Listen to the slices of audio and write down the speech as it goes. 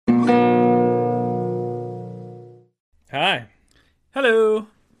Hi, Hello,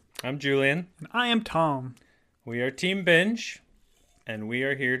 I'm Julian. and I am Tom. We are Team Binge, and we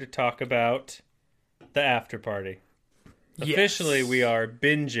are here to talk about the After Party. Officially, Yes. we are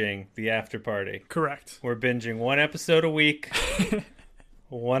binging the After Party. Correct. We're binging one episode a week,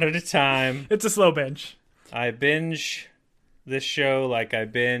 one at a time. It's a slow binge. I binge this show like I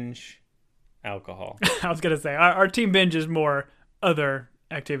binge alcohol. I was going to say, our team binge is more other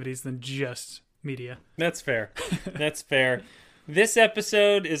activities than just media. That's fair. That's fair. This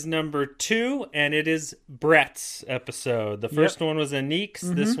episode is number 2, and it is Brett's episode. The first one was Anik's.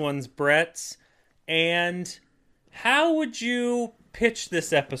 This one's Brett's. And how would you pitch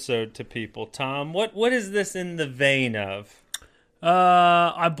this episode to people, Tom? What is this in the vein of?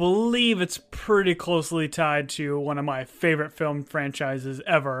 I believe it's pretty closely tied to one of my favorite film franchises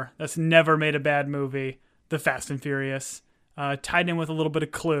ever that's never made a bad movie, The Fast and Furious. Tied in with a little bit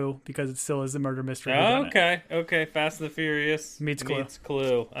of Clue because it still is a murder mystery. Oh, okay. Fast and the Furious Meets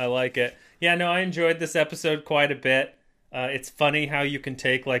Clue. I like it. Yeah, no, I enjoyed this episode quite a bit. It's funny how you can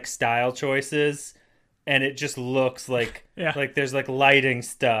take like style choices and it just looks like like there's like lighting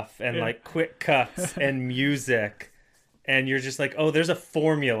stuff and like quick cuts and music, and you're just like, oh, there's a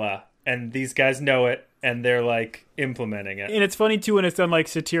formula and these guys know it and they're like implementing it. And it's funny too when it's done like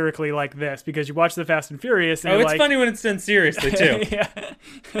satirically like this, because you watch the Fast and Furious and it's like, funny when it's done seriously too. yeah.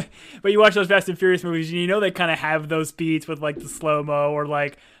 But you watch those Fast and Furious movies and you know they kind of have those beats with like the slow-mo, or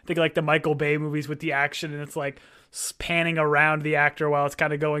like think like the Michael Bay movies with the action and it's like panning around the actor while it's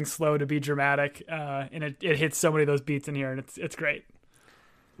kind of going slow to be dramatic, and it hits so many of those beats in here, and it's great.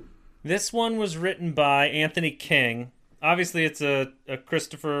 This one was written by Anthony King. Obviously it's a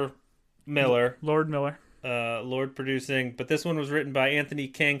Christopher Miller, Lord Miller. Lord producing, but this one was written by Anthony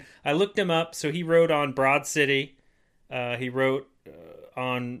King. I looked him up. So he wrote on Broad City. He wrote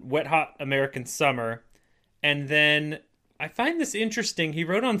on Wet Hot American Summer. And then I find this interesting. He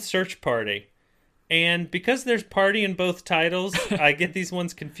wrote on Search Party. And because there's party in both titles, I get these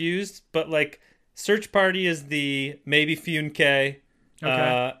ones confused. But like Search Party is the Maybe Funke,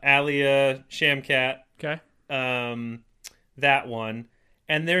 Alia Shamkat. Okay. That one.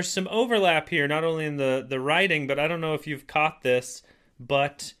 And there's some overlap here, not only in the writing, but I don't know if you've caught this,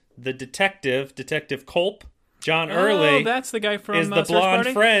 but the Detective Culp, John Early, that's the guy from is the Search blonde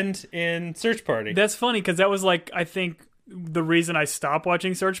Party? friend in Search Party. That's funny because that was like, I think, the reason I stopped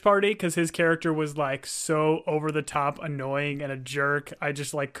watching Search Party, because his character was like so over the top annoying and a jerk. I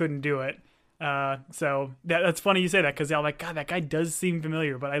just like couldn't do it. So that's funny you say that, because I'm like, God, that guy does seem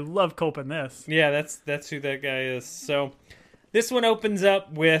familiar, but I love Culp in this. Yeah, that's who that guy is. So this one opens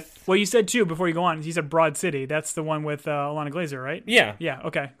up with... Well, you said too, before you go on, you said Broad City. That's the one with Alana Glazer, right? Yeah. Yeah,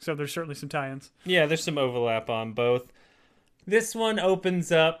 okay. So there's certainly some tie-ins. Yeah, there's some overlap on both. This one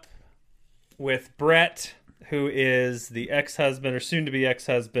opens up with Brett, who is the ex-husband, or soon-to-be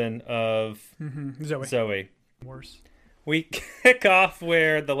ex-husband of Zoe. Worse. We kick off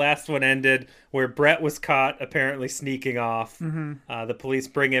where the last one ended, where Brett was caught apparently sneaking off. The police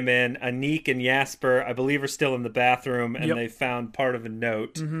bring him in. Anik and Jasper, I believe, are still in the bathroom, and they found part of a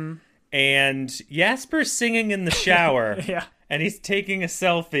note. And Jasper's singing in the shower. Yeah. And he's taking a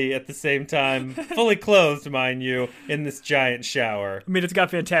selfie at the same time, fully clothed, mind you, in this giant shower. I mean, it's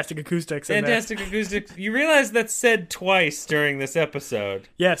got fantastic acoustics in there. Fantastic acoustics. You realize that's said twice during this episode.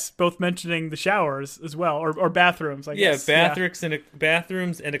 Yes, both mentioning the showers as well, or bathrooms, I guess. Yeah,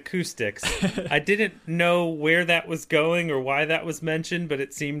 bathrooms and acoustics. I didn't know where that was going or why that was mentioned, but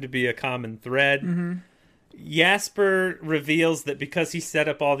it seemed to be a common thread. Jasper reveals that because he set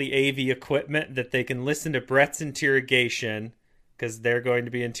up all the AV equipment, that they can listen to Brett's interrogation, because they're going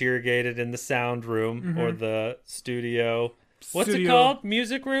to be interrogated in the sound room or the studio. What's it called?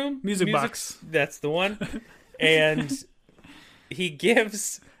 Music room? Music box. That's the one. And he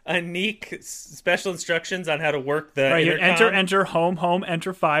gives Anik special instructions on how to work the intercom. Enter, home,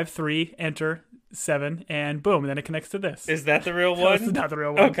 enter 5, 3, enter 7, and boom, and then it connects to this. Is that the real No, one? it's not the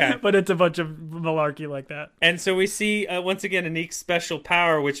real one. Okay. But it's a bunch of malarkey like that. And so we see, once again, Anik's special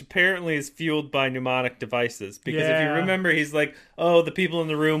power, which apparently is fueled by mnemonic devices. Because if you remember, he's like, oh, the people in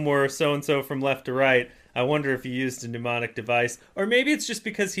the room were so-and-so from left to right. I wonder if he used a mnemonic device. Or maybe it's just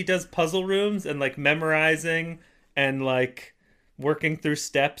because he does puzzle rooms and, like, memorizing and, like, working through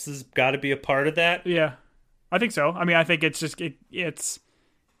steps has got to be a part of that. Yeah, I think so. I mean, I think it's just, it's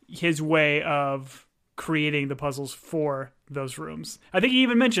his way of creating the puzzles for those rooms. I think he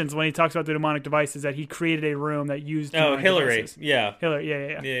even mentions when he talks about the mnemonic devices that he created a room that used Hillary devices. yeah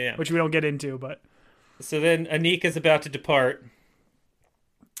Yeah, which we don't get into, but so then Anik is about to depart,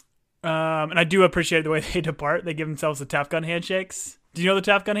 and I do appreciate the way they depart. They give themselves the Top Gun handshakes. Do you know the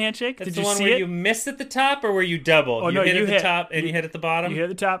Top Gun handshake? That's Did the you one see where it? you miss at the top or where you double? Oh, you no, hit you at the hit. top and you hit at the bottom? You hit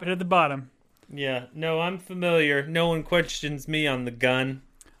at the top, hit at the bottom. Yeah. No, I'm familiar. No one questions me on the gun.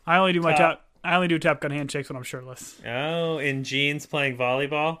 I only do I only do Top Gun handshakes when I'm shirtless. Oh, in jeans playing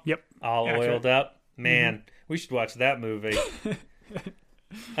volleyball? Yep. All Accurate. oiled up? Man, we should watch that movie.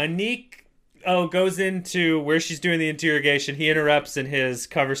 Anik goes into where she's doing the interrogation. He interrupts in his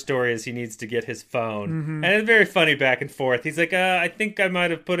cover story as he needs to get his phone. And it's very funny back and forth. He's like, I think I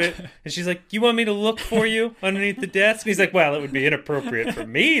might have put it. And she's like, you want me to look for you underneath the desk? And he's like, well, it would be inappropriate for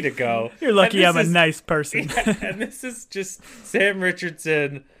me to go. You're lucky I'm a nice person. Yeah, and this is just Sam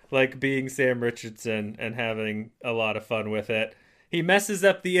Richardson, like being Sam Richardson and having a lot of fun with it. He messes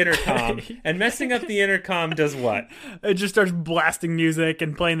up the intercom, and messing up the intercom does what? It just starts blasting music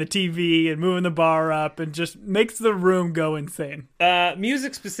and playing the TV and moving the bar up and just makes the room go insane.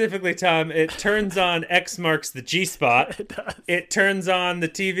 Music specifically, Tom, it turns on X marks the G-spot. It does. It turns on the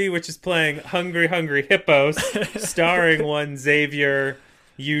TV, which is playing Hungry Hungry Hippos, starring one Xavier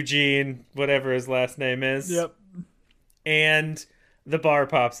Eugene, whatever his last name is. Yep. And the bar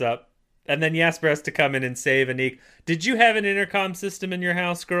pops up. And then Jasper has to come in and save Anik. Did you have an intercom system in your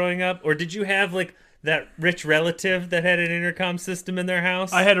house growing up? Or did you have, like, that rich relative that had an intercom system in their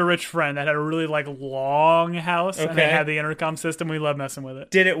house? I had a rich friend that had a really, like, long house, and they Okay. had the intercom system. We loved messing with it.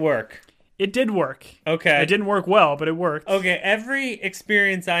 Did it work? It did work. Okay. It didn't work well, but it worked. Okay, every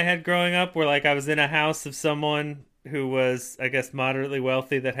experience I had growing up where, like, I was in a house of someone who was, I guess, moderately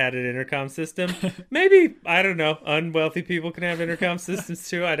wealthy that had an intercom system. Maybe, I don't know, unwealthy people can have intercom systems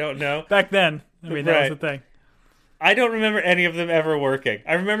too. I don't know. Back then, I mean, that was the thing. I don't remember any of them ever working.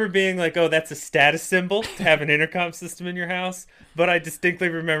 I remember being like, oh, that's a status symbol to have an intercom system in your house. But I distinctly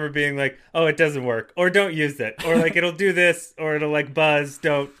remember being like, oh, it doesn't work. Or don't use it. Or like, it'll do this. Or it'll like buzz.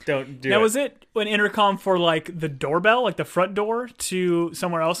 Don't do it. Now, was it an intercom for like the doorbell, like the front door to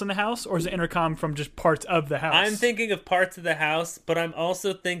somewhere else in the house? Or is it intercom from just parts of the house? I'm thinking of parts of the house, but I'm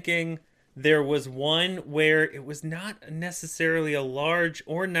also thinking there was one where it was not necessarily a large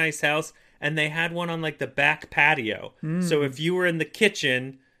or nice house. And they had one on like the back patio. So if you were in the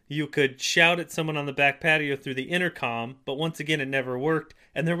kitchen, you could shout at someone on the back patio through the intercom. But once again, it never worked.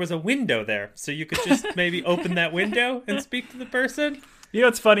 And there was a window there. So you could just maybe open that window and speak to the person. You know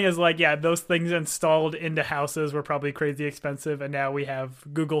what's funny is like, yeah, those things installed into houses were probably crazy expensive. And now we have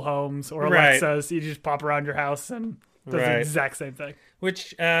Google Homes or Alexas. You just pop around your house and does the exact same thing.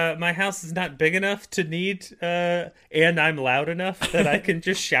 Which my house is not big enough to need, and I'm loud enough that I can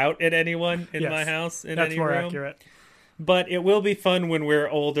just shout at anyone in my house in any room. That's more accurate. But it will be fun when we're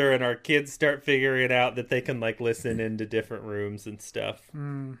older and our kids start figuring it out that they can like listen into different rooms and stuff.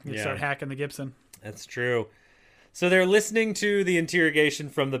 You start hacking the Gibson. That's true. So they're listening to the interrogation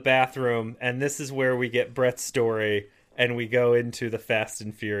from the bathroom, and this is where we get Brett's story. And we go into the Fast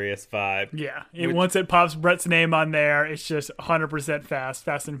and Furious vibe. Yeah. Once it pops Brett's name on there, it's just 100%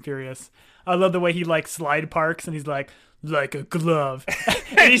 Fast and Furious. I love the way he, like, slide parks, and he's like a glove.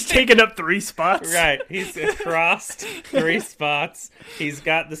 And he's taking up 3 spots. Right. He's crossed 3 spots. He's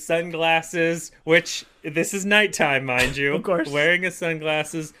got the sunglasses, which, this is nighttime, mind you. Of course. Wearing his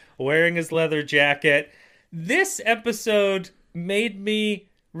sunglasses, wearing his leather jacket. This episode made me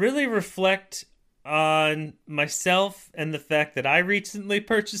really reflect on myself and the fact that I recently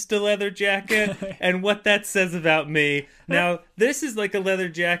purchased a leather jacket and what that says about me. Now, this is like a leather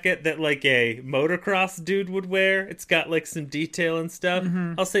jacket that like a motocross dude would wear. It's got like some detail and stuff.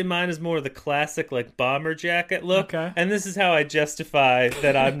 I'll say mine is more the classic like bomber jacket look. Okay. And this is how I justify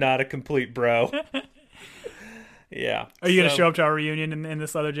that I'm not a complete bro. Yeah. Are you going to show up to our reunion in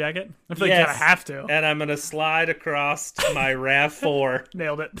this leather jacket? I feel like you kind of have to. And I'm going to slide across my RAV4.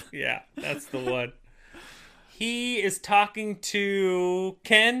 Nailed it. Yeah, that's the one. He is talking to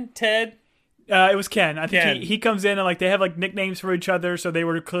Ted. It was Ken. I think he comes in and like they have like nicknames for each other, so they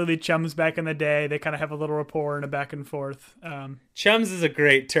were clearly chums back in the day. They kind of have a little rapport and a back and forth. Chums is a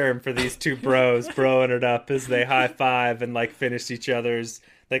great term for these two bros broing it up as they high five and like finish each other's,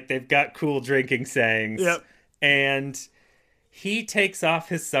 like they've got cool drinking sayings. Yep. And he takes off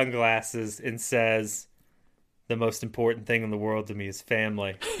his sunglasses and says, the most important thing in the world to me is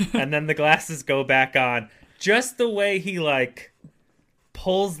family. And then the glasses go back on. Just the way he, like,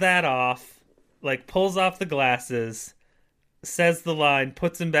 pulls that off, like, pulls off the glasses, says the line,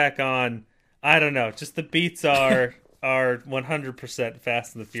 puts them back on. I don't know. Just the beats are 100%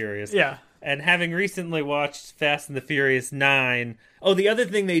 Fast and the Furious. Yeah. And having recently watched Fast and the Furious 9... Oh, the other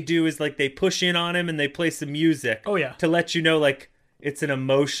thing they do is, like, they push in on him and they play some music. Oh, yeah. To let you know, like, it's an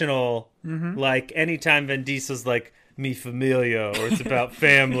emotional... Like, anytime Vin Diesel's, like, mi familia, or it's about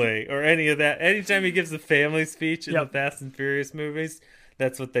family, or any of that. Anytime he gives the family speech in the Fast and Furious movies,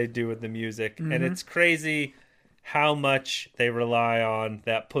 that's what they do with the music. And it's crazy how much they rely on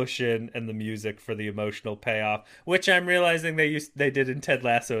that push-in and the music for the emotional payoff, which I'm realizing they did in Ted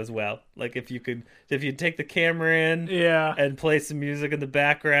Lasso as well. Like, if you take the camera in and play some music in the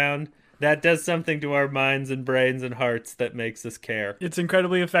background, that does something to our minds and brains and hearts that makes us care. It's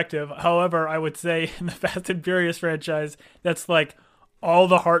incredibly effective. However, I would say in the Fast and Furious franchise, that's like all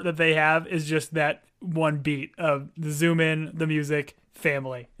the heart that they have is just that one beat of the zoom in, the music,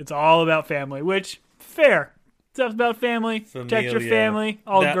 family. It's all about family, which, fair. Stuff about family, protect your family,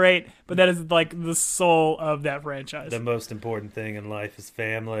 great. But that is like the soul of that franchise. The most important thing in life is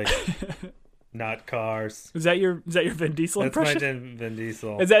family, not cars. Is that your Vin Diesel impression? That's my Vin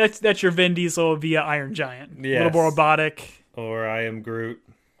Diesel. That's your Vin Diesel via Iron Giant? Yes. A little more robotic. Or I Am Groot.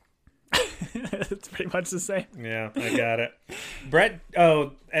 It's pretty much the same. Yeah, I got it. Brett.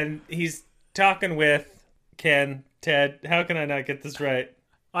 And he's talking with Ted. How can I not get this right?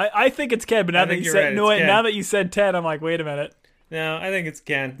 I think it's Ken, but now that you said now that you said Ted, I'm like, wait a minute. No, I think it's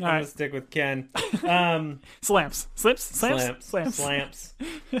Ken. I'm gonna stick with Ken. Slams.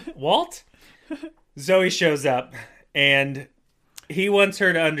 Walt? Zoe shows up, and he wants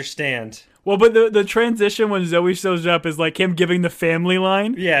her to understand. Well, but the transition when Zoe shows up is like him giving the family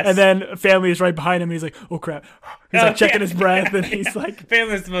line. Yes. And then family is right behind him, and he's like, oh, crap. He's like checking his breath, and he's like...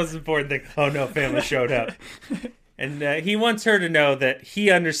 Family's the most important thing. Oh, no, family showed up. And he wants her to know that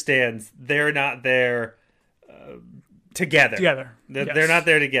he understands they're not there together. They're not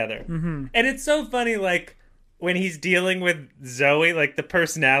there together. Mm-hmm. And it's so funny, like, when he's dealing with Zoe, like, the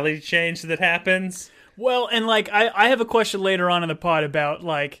personality change that happens. Well, and, like, I have a question later on in the pod about,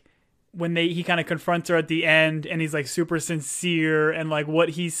 like, when he kind of confronts her at the end, and he's, like, super sincere, and, like, what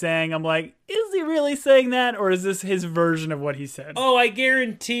he's saying, I'm like, is he really saying that, or is this his version of what he said? Oh, I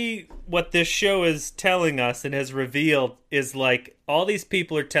guarantee what this show is telling us and has revealed is, like, all these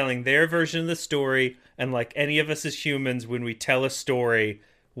people are telling their version of the story, and like any of us as humans, when we tell a story,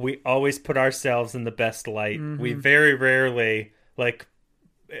 we always put ourselves in the best light. Mm-hmm. We very rarely, like,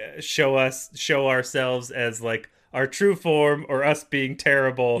 show ourselves as, like, our true form or us being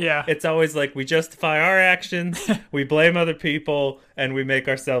terrible. Yeah. It's always like we justify our actions, we blame other people, and we make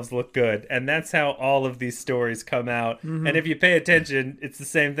ourselves look good. And that's how all of these stories come out. Mm-hmm. And if you pay attention, it's the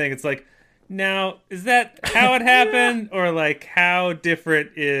same thing. It's like, now, is that how it happened? Yeah. Or, like, how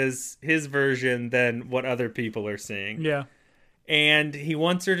different is his version than what other people are seeing? Yeah. And he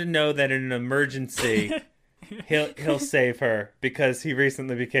wants her to know that in an emergency... He'll save her because he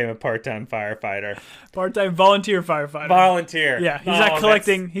recently became a part-time firefighter. Part-time volunteer firefighter. Volunteer. Yeah, he's not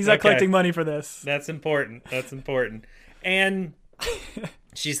collecting money for this. That's important. And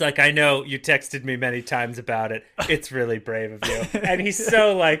she's like, I know you texted me many times about it. It's really brave of you. And he's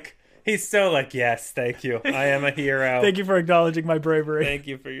so like, yes, thank you. I am a hero. Thank you for acknowledging my bravery. Thank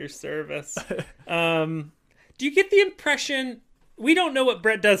you for your service. Do you get the impression we don't know what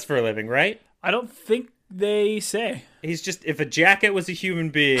Brett does for a living, right? I don't think they say. He's just, if a jacket was a human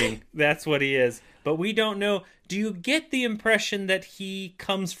being, that's what he is. But we don't know. Do you get the impression that he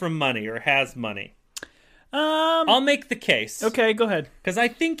comes from money or has money? I'll make the case. Okay, go ahead. Because I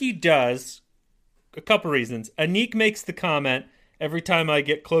think he does. A couple reasons. Anik makes the comment, every time I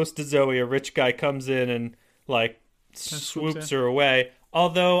get close to Zoe, a rich guy comes in and, like, swoops her away.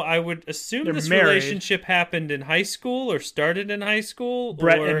 Although I would assume this relationship happened in high school or started in high school.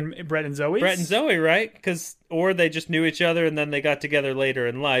 Brett and Zoe? Brett and Zoe, right? Or they just knew each other and then they got together later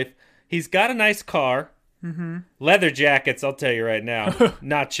in life. He's got a nice car. Mm-hmm. Leather jackets, I'll tell you right now.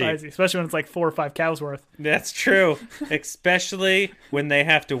 Not cheap. Crazy. Especially when it's like 4 or 5 cows worth. That's true. Especially when they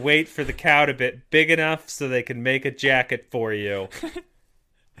have to wait for the cow to be big enough so they can make a jacket for you.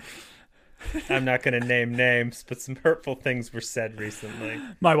 I'm not going to name names, but some hurtful things were said recently.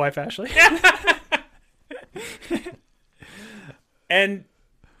 My wife, Ashley. And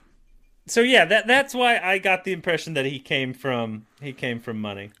so, yeah, that's why I got the impression that he came from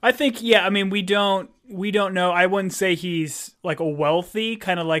money. I think, yeah, I mean, we don't know. I wouldn't say he's like a wealthy,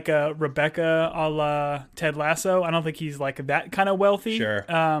 kind of like a Rebecca a la Ted Lasso. I don't think he's like that kind of wealthy. Sure.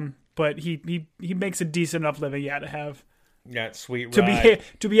 But he makes a decent enough living, yeah, to have. Yeah, sweet ride.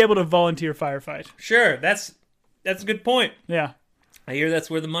 To be able to volunteer firefight. Sure, that's a good point. Yeah. I hear that's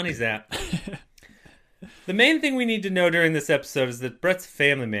where the money's at. The main thing we need to know during this episode is that Brett's a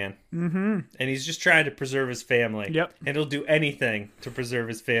family man. Mm-hmm. And he's just trying to preserve his family. Yep. And he'll do anything to preserve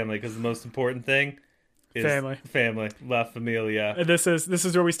his family because the most important thing is family. La Familia. And this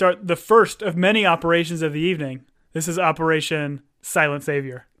is where we start the first of many operations of the evening. This is Operation Silent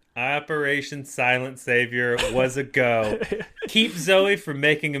Savior. Operation Silent Savior was a go. Keep Zoe from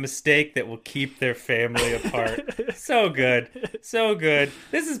making a mistake that will keep their family apart. So good. So good.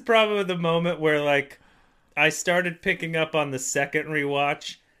 This is probably the moment where, like, I started picking up on the second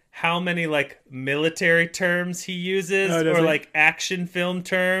rewatch how many, like, military terms he uses or, like, action film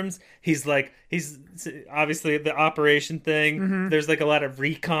terms. He's obviously the operation thing. Mm-hmm. There's, like, a lot of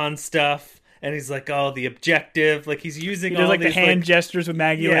recon stuff. And he's like, oh, the objective. Like, he's using all like these... the hand gestures with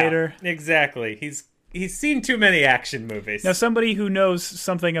Maggie later. Exactly. He's seen too many action movies. Now, somebody who knows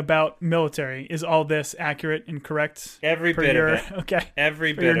something about military, is all this accurate and correct? Every bit of it. Okay.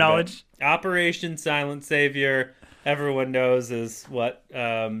 Every bit your of knowledge? It. Operation Silent Savior, everyone knows is what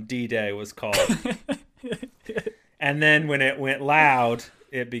D-Day was called. And then when it went loud,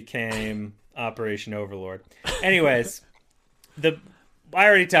 it became Operation Overlord. Anyways, I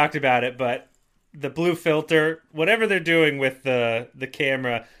already talked about it, but the blue filter, whatever they're doing with the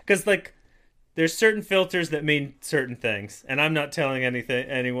camera, because, like, there's certain filters that mean certain things, and I'm not telling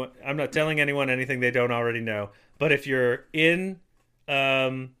anyone anything they don't already know. But if you're in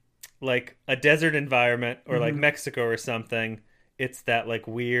like a desert environment or like Mexico or something, it's that, like,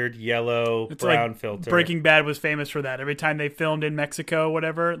 weird yellow brown filter. Breaking Bad was famous for that. Every time they filmed in Mexico,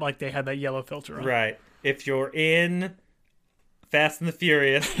 whatever, like, they had that yellow filter on. Right. If you're in Fast and the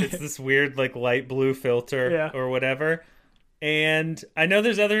Furious, it's this weird, like, light blue filter or whatever. And I know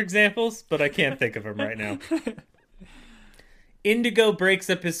there's other examples, but I can't think of them right now. Indigo breaks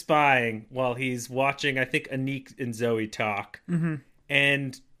up his spying while he's watching, I think, Anik and Zoe talk. Mm-hmm.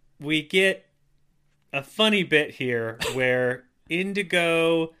 And we get a funny bit here where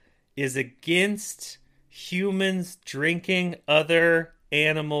Indigo is against humans drinking other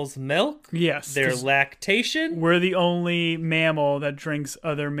animals' milk. Yes. Their lactation. We're the only mammal that drinks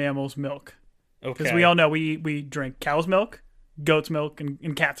other mammals' milk. Okay. Because we all know we drink cow's milk, goat's milk,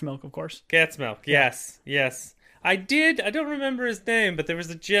 and cat's milk, of course. Cat's milk, yes. I don't remember his name, but there was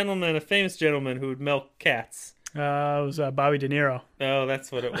a famous gentleman who would milk cats. It was Bobby De Niro. Oh, that's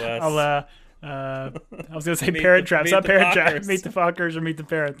what it was. I was going to say Parrot Traps, not Parrot Traps. Meet the Fockers or Meet the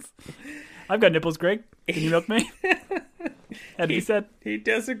Parrots. I've got nipples, Greg. Can you milk me? He said. He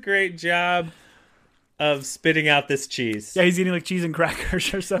does a great job of spitting out this cheese. Yeah, he's eating, like, cheese and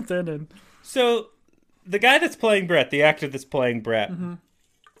crackers or something. And so, the guy that's playing Brett, the actor that's playing Brett,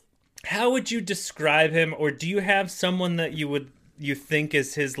 how would you describe him? Or do you have someone that you think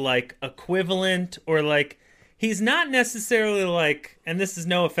is his, like, equivalent? Or, like, he's not necessarily, like, and this is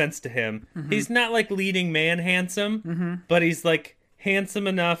no offense to him, he's not, like, leading man handsome, but he's, like, handsome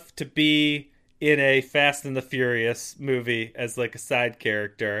enough to be in a Fast and the Furious movie as, like, a side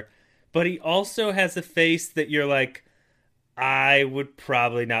character. But he also has a face that you're like, I would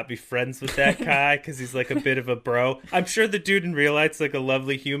probably not be friends with that guy because he's, like, a bit of a bro. I'm sure the dude in real life's, like, a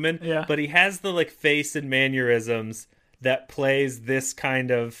lovely human, but he has the, like, face and mannerisms that plays this kind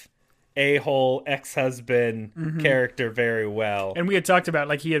of a-hole ex-husband character very well. And we had talked about,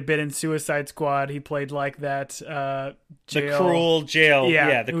 like, he had been in Suicide Squad. He played, like, that jail. The cruel jail.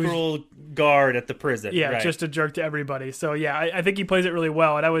 Yeah, the cruel guard at the prison. Yeah, right. Just a jerk to everybody. So, yeah, I think he plays it really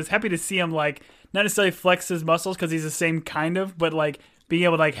well. And I was happy to see him, like, not necessarily flex his muscles because he's the same kind of, but, like, being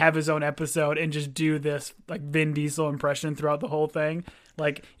able to, like, have his own episode and just do this, like, Vin Diesel impression throughout the whole thing.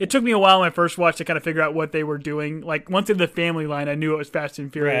 Like, it took me a while when I first watched to kind of figure out what they were doing. Like, once in the family line, I knew it was Fast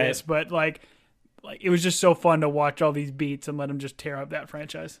and Furious, but, like, it was just so fun to watch all these beats and let him just tear up that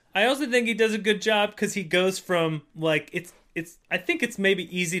franchise. I also think he does a good job because he goes from, like, I think it's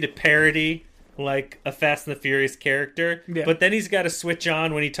maybe easy to parody, like, a Fast and the Furious character, but then he's got to switch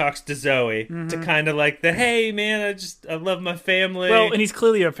on when he talks to Zoe to kind of like hey man, I love my family. Well, and he's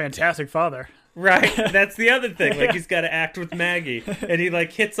clearly a fantastic father. Right, that's the other thing. Like, he's got to act with Maggie, and he,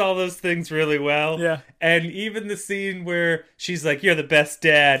 like, hits all those things really well. Yeah. And even the scene where she's like, "You're the best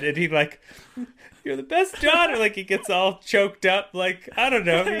dad," and he, like, "You're the best daughter," like, he gets all choked up. Like, I don't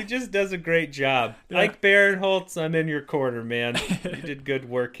know, he just does a great job. Yeah. Like Barinholtz, I'm in your corner, man. You did good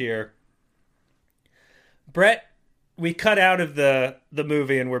work here. Brett, we cut out of the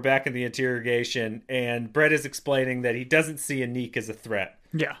movie, and we're back in the interrogation, and Brett is explaining that he doesn't see Anik as a threat.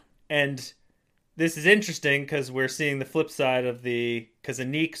 Yeah. And this is interesting because we're seeing the flip side of because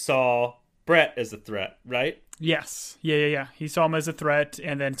Anik saw Brett as a threat, right? Yes. Yeah. He saw him as a threat,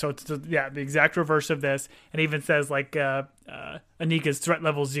 and then so it's the exact reverse of this. And even says, like, Anik is threat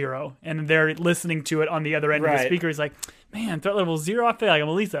level 0, and they're listening to it on the other end of the speaker. He's like, "Man, threat level 0. I feel like I'm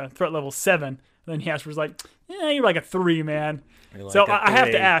at least a threat level 7." And then Jasper's like, "Yeah, you're like a 3, man." Like, so I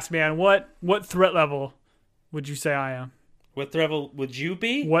have to ask, man, what threat level would you say I am? What threat level would you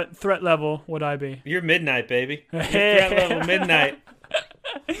be? What threat level would I be? You're midnight, baby. You're threat level midnight.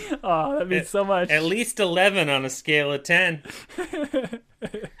 Oh, that means so much. At least 11 on a scale of 10.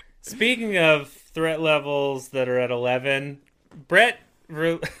 Speaking of threat levels that are at 11, Brett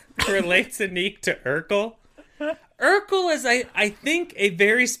relates Anik to Urkel. Urkel is, I think, a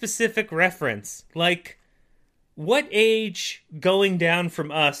very specific reference. Like, what age going down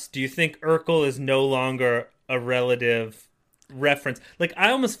from us do you think Urkel is no longer a relative reference? Like,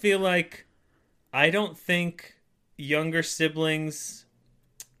 I almost feel like I don't think younger siblings...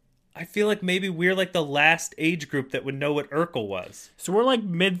 I feel like maybe we're like the last age group that would know what Urkel was. So we're like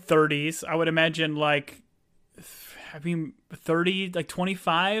mid-30s. I would imagine like, 30, like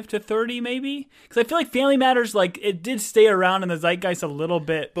 25 to 30 maybe? Because I feel like Family Matters, like, it did stay around in the zeitgeist a little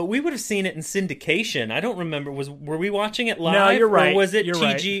bit. But we would have seen it in syndication. I don't remember. Were we watching it live? No, you're right. Or was it you're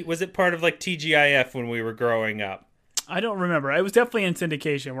TG? Right. Was it part of like TGIF when we were growing up? I don't remember. It was definitely in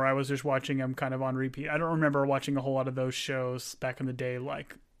syndication where I was just watching them kind of on repeat. I don't remember watching a whole lot of those shows back in the day,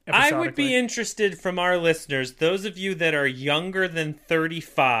 like, I would be interested from our listeners, those of you that are younger than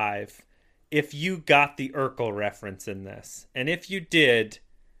 35, if you got the Urkel reference in this. And if you did,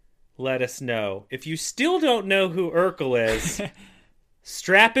 let us know. If you still don't know who Urkel is,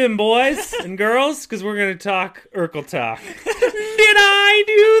 strap in, boys and girls, because we're going to talk Urkel talk. Did I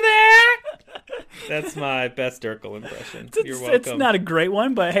do that? That's my best Urkel impression. You're welcome. It's not a great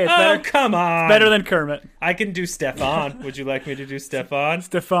one, but hey, it's better. Oh, come on. It's better than Kermit. I can do Stefan. Would you like me to do Stefan?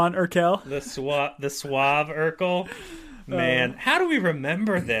 Stefan Urkel. The suave Urkel. Man, how do we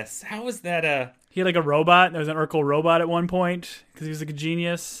remember this? How was that He had like a robot. There was an Urkel robot at one point because he was like a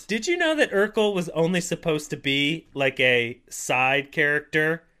genius. Did you know that Urkel was only supposed to be like a side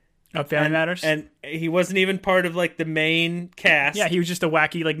character? Of Family Matters? And he wasn't even part of like the main cast. Yeah, he was just a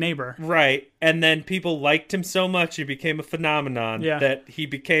wacky like neighbor. Right. And then people liked him so much he became a phenomenon that he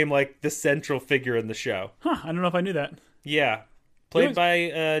became like the central figure in the show. Huh, I don't know if I knew that. Yeah. Played by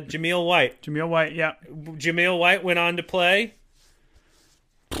Jameel White. Jameel White, yeah. Jameel White went on to play...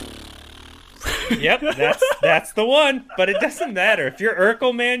 Yep, that's the one. But it doesn't matter. If you're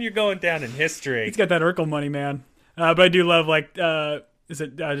Urkel, man, you're going down in history. He's got that Urkel money, man. But I do love, like, is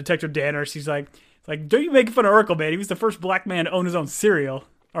it Detective Danner? She's like, don't you make fun of Urkel, man? He was the first black man to own his own cereal.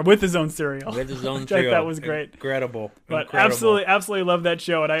 Or with his own cereal. With his own cereal. That was great. Incredible. But absolutely love that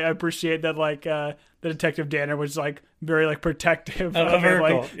show. And I appreciate that, like, the Detective Danner was, like, very, like, protective of him.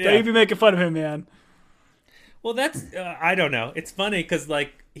 Urkel. Like, don't even make fun of him, man. Well, that's, I don't know. It's funny because,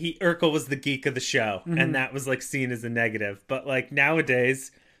 like, Urkel was the geek of the show. Mm-hmm. And that was, like, seen as a negative. But, like,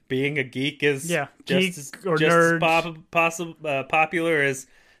 nowadays, being a geek is just as popular as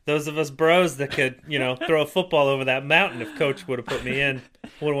those of us bros that could, throw a football over that mountain if Coach would have put me in.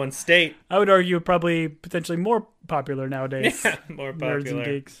 Would have won state. I would argue probably potentially more popular nowadays. Yeah, more popular. Nerds and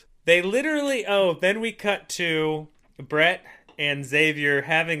geeks. They literally, then we cut to Brett and Xavier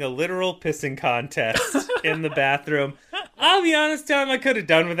having a literal pissing contest in the bathroom. I'll be honest, Tom, I could have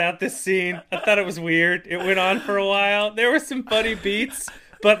done without this scene. I thought it was weird. It went on for a while. There were some funny beats,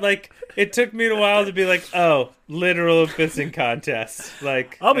 but, like, it took me a while to be like, oh, literal pissing contest.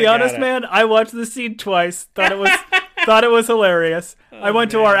 Like, I'll be honest, man, I watched the scene twice. Thought it was hilarious. I went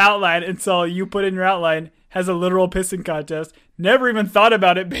to our outline and saw you put in your outline has a literal pissing contest. Never even thought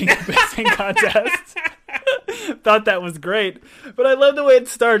about it being a pissing contest. Thought that was great. But I love the way it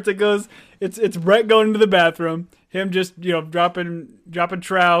starts. It goes, it's Brett going into the bathroom, him just, dropping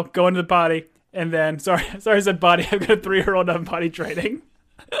trow, going to the potty, and then, sorry I said potty, I've got a 3-year-old on potty training.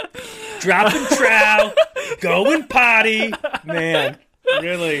 Dropping trow, going potty. Man,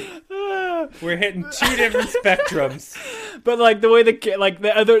 really, we're hitting two different spectrums. But, like, the way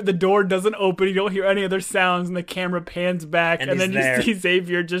the door doesn't open, you don't hear any other sounds, and the camera pans back, and then you see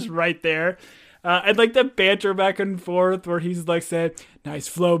Xavier just right there. I'd like that banter back and forth where he's like saying, "Nice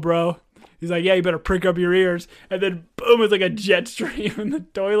flow, bro." He's like, "Yeah, you better prick up your ears." And then boom, it's like a jet stream in the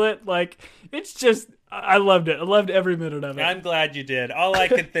toilet. Like, it's just, I loved it. I loved every minute of it. I'm glad you did. All I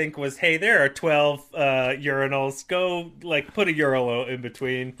could think was, hey, there are 12 urinals. Go, like, put a urinal in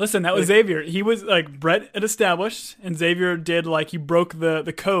between. Listen, that was Xavier. He was, like, Brett had established, and Xavier did, like, he broke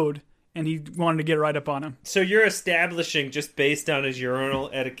the code. And he wanted to get right up on him. So you're establishing, just based on his urinal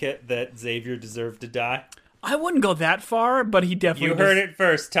etiquette, that Xavier deserved to die? I wouldn't go that far, but he definitely... You heard it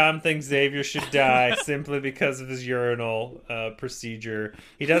first. Tom thinks Xavier should die simply because of his urinal procedure.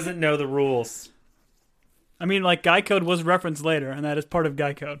 He doesn't know the rules. I mean, like, Guy Code was referenced later, and that is part of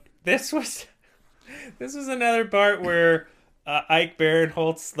Guy Code. This was another part where... Ike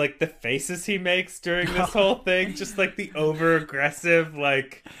Barinholtz, like, the faces he makes during this whole thing, just, like, the over-aggressive,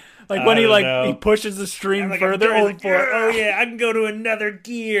 like... Like when he pushes the stream further. I can go to another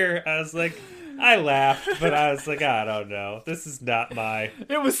gear. I was like, I laughed, but I was like, I don't know. This is not my...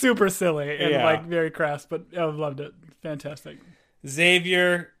 It was super silly and Yeah. like very crass, but I loved it. Fantastic.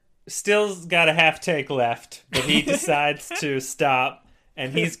 Xavier still's got a half tank left, but he decides to stop,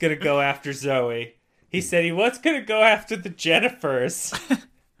 and he's going to go after Zoe. He said he was going to go after the Jennifers.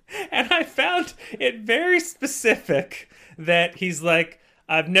 And I found it very specific that he's like,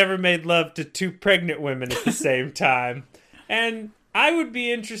 I've never made love to two pregnant women at the same time. And I would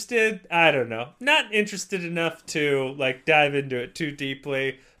be interested, I don't know, not interested enough to like dive into it too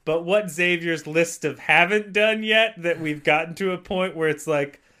deeply, but what Xavier's list of haven't done yet that we've gotten to a point where it's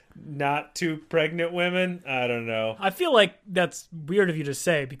like not two pregnant women, I don't know. I feel like that's weird of you to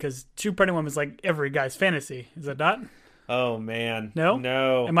say because two pregnant women is like every guy's fantasy. Is it not? Oh man. No?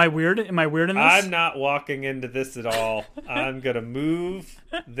 No. Am I weird? Am I weird in this? I'm not walking into this at all. I'm going to move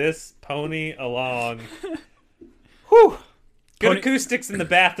this pony along. Whew. Good acoustics in the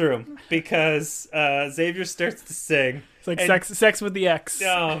bathroom because Xavier starts to sing. It's like sex with the ex.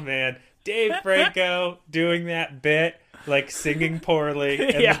 Oh, man. Dave Franco doing that bit, like singing poorly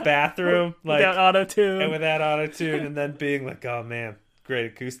in the bathroom. Like, without auto-tune. And without auto-tune, and then being like, oh, man, great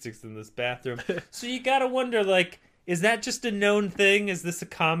acoustics in this bathroom. So you got to wonder, like, is that just a known thing? Is this a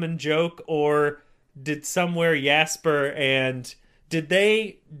common joke? Or did somewhere Jasper and... Did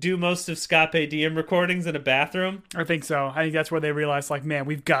they do most of Scape Diem recordings in a bathroom? I think so. I think that's where they realized, like, man,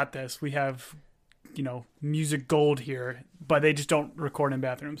 we've got this. We have, music gold here. But they just don't record in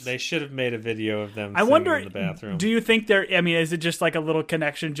bathrooms. They should have made a video of them I wonder, in the bathroom. Do you think is it just like a little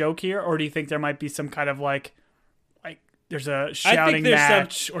connection joke here? Or do you think there might be some kind of, like there's a shouting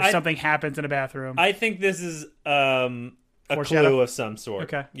match or something happens in a bathroom? I think this is a clue of some sort.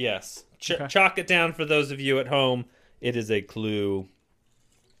 Okay. Yes. Chalk it down for those of you at home. It is a clue.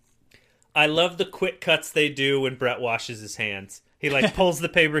 I love the quick cuts they do when Brett washes his hands. He pulls the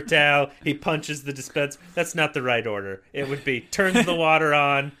paper towel, he punches the dispenser. That's not the right order. It would be turns the water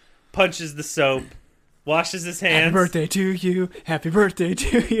on, punches the soap, washes his hands. Happy birthday to you. Happy birthday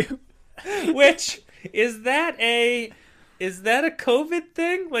to you. Which is that a COVID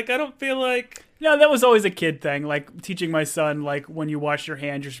thing? Like, I don't feel like... No, that was always a kid thing. Like teaching my son, like when you wash your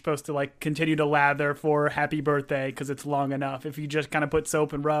hands, you're supposed to like continue to lather for happy birthday because it's long enough. If you just kind of put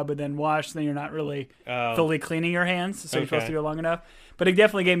soap and rub and then wash, then you're not really fully cleaning your hands. So you're supposed to go long enough. But it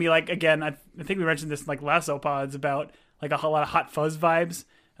definitely gave me like, again, I think we mentioned this in like Lasso Pods about like a lot of Hot Fuzz vibes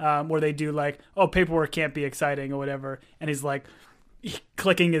where they do like, oh, paperwork can't be exciting or whatever. And he's like,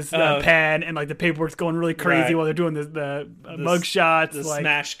 clicking his pen and like the paperwork's going really crazy while they're doing the mug shots, the like,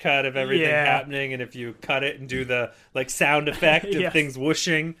 smash cut of everything happening, and if you cut it and do the like sound effect of things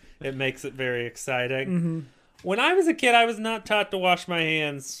whooshing, it makes it very exciting. Mm-hmm. When I was a kid, I was not taught to wash my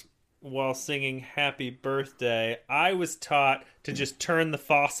hands while singing Happy Birthday. I was taught to just turn the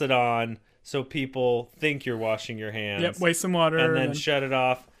faucet on so people think you're washing your hands. Yep, waste some water and then shut it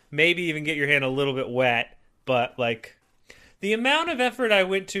off. Maybe even get your hand a little bit wet, but like the amount of effort I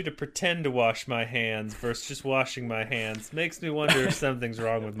went to pretend to wash my hands versus just washing my hands makes me wonder if something's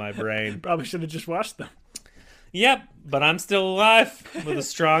wrong with my brain. Probably should have just washed them. Yep, but I'm still alive with a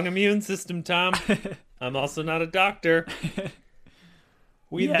strong immune system, Tom. I'm also not a doctor.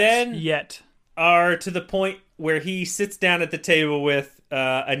 We then are to the point where he sits down at the table with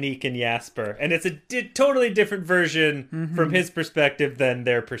Anik and Jasper, and it's a totally different version from his perspective than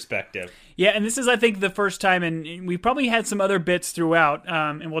their perspective. Yeah, and this is, I think, the first time, and we probably had some other bits throughout,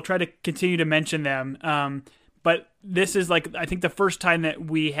 and we'll try to continue to mention them. But this is, like, I think the first time that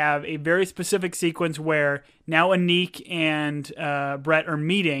we have a very specific sequence where now Anik and Brett are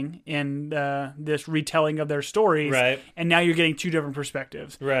meeting in this retelling of their stories. Right. And now you're getting two different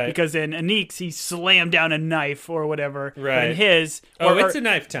perspectives. Right. Because in Anik's, he slammed down a knife or whatever. Right. But in his... it's a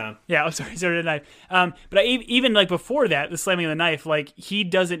knife, Tom. Yeah, sorry, it's a knife. But even, like, before that, the slamming of the knife, like, he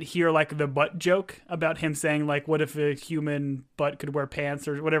doesn't hear, like, the butt joke about him saying, like, what if a human butt could wear pants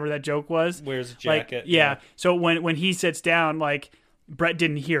or whatever that joke was. Wears a jacket. Like, yeah. So when he sits down, like, Brett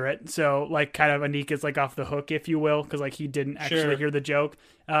didn't hear it, so like kind of Anik is like off the hook, if you will, because like he didn't actually hear the joke.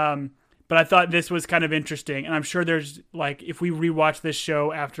 But I thought this was kind of interesting, and I'm sure there's like if we rewatch this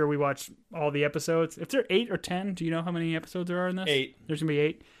show after we watch all the episodes, if there are 8 or 10, do you know how many episodes there are in this? 8. There's gonna be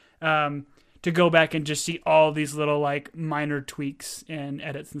 8. To go back and just see all these little like minor tweaks and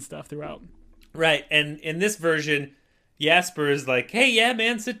edits and stuff throughout. Right, and in this version, Jasper is like, hey, yeah,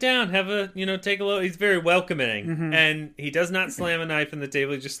 man, sit down, have a, take a little. He's very welcoming, and he does not slam a knife on the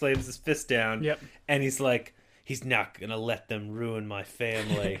table. He just slams his fist down, and he's like, he's not gonna let them ruin my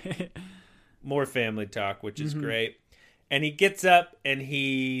family. More family talk, which is great. And he gets up, and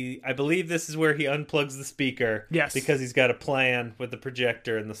I believe this is where he unplugs the speaker, yes, because he's got a plan with the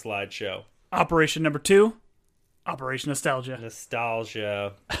projector and the slideshow. Operation number 2, Operation Nostalgia.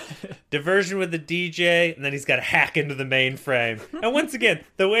 Nostalgia. Diversion with the DJ, and then he's got to hack into the mainframe. And once again,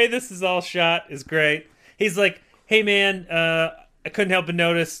 the way this is all shot is great. He's like, hey man, I couldn't help but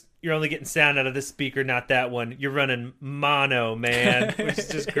notice you're only getting sound out of this speaker, not that one. You're running mono, man, which is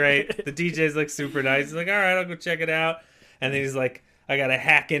just great. The DJ's like super nice. He's like, all right, I'll go check it out. And then he's like, I got to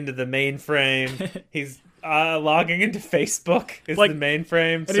hack into the mainframe. He's logging into Facebook is the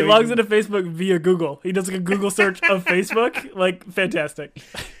mainframe. And he logs into Facebook via Google. He does like a Google search of Facebook. Like, fantastic.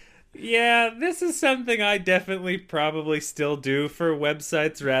 Yeah, this is something I definitely probably still do for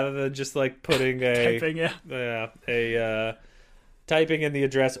websites rather than just like putting typing typing in the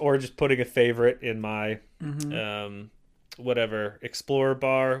address or just putting a favorite in my whatever Explorer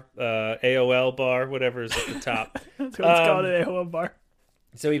bar, AOL bar, whatever is at the top. That's what it's called, an AOL bar.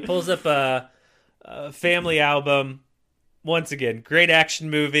 So he pulls up a family album. Once again, great action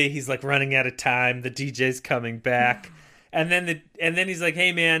movie. He's like running out of time. The DJ's coming back. And then he's like,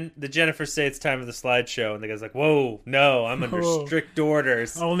 hey man, the Jennifers say it's time for the slideshow. And the guy's like, whoa, no, I'm under strict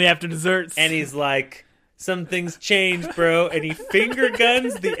orders. Only after desserts. And he's like, some things changed, bro. And he finger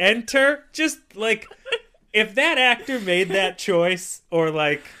guns the enter. Just like, if that actor made that choice, or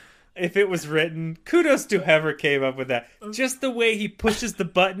like, if it was written, kudos to whoever came up with that. Just the way he pushes the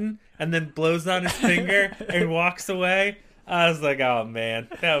button and then blows on his finger and walks away. I was like, oh man,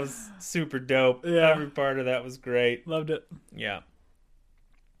 that was super dope. Yeah. Every part of that was great. Loved it. Yeah.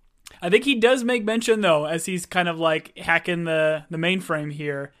 I think he does make mention, though, as he's kind of like hacking the mainframe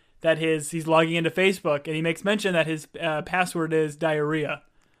here, that he's logging into Facebook, and he makes mention that his password is diarrhea.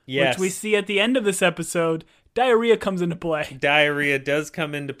 Yes. Which we see at the end of this episode, diarrhea comes into play. Diarrhea does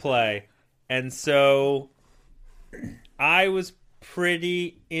come into play. And so I was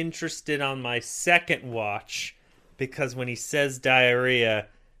pretty interested on my second watch, because when he says diarrhea,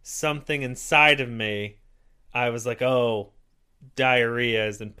 something inside of me, I was like, oh, diarrhea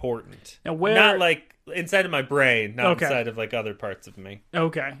is important. Now where... Not like inside of my brain, not Okay. inside of like other parts of me.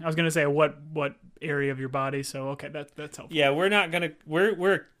 Okay. I was going to say what area of your body, so okay, that's helpful. Yeah, we're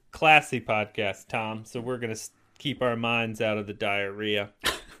a classy podcast, Tom, so we're going to keep our minds out of the diarrhea.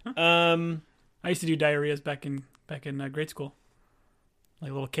 I used to do diarrheas back in grade school.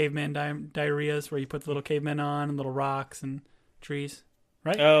 Like little caveman diarrheas where you put the little cavemen on and little rocks and trees,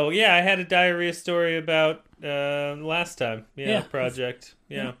 right? Oh, yeah, I had a diarrhea story about last time. Yeah, project.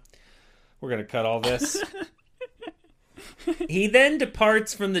 Yeah. We're going to cut all this. He then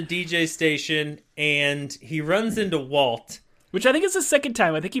departs from the DJ station and he runs into Walt. Which I think is the second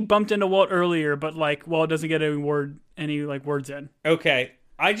time. I think he bumped into Walt earlier, but like Walt doesn't get any words in. Okay.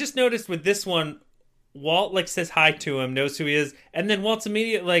 I just noticed with this one, Walt like says hi to him, knows who he is, and then Walt's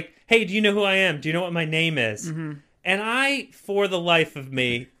immediately like, hey, do you know who I am? Do you know what my name is? Mm-hmm. And I, for the life of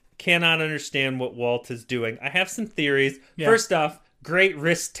me, cannot understand what Walt is doing. I have some theories. Yeah. First off, great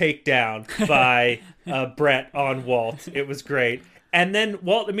wrist takedown by Brett on Walt. It was great. And then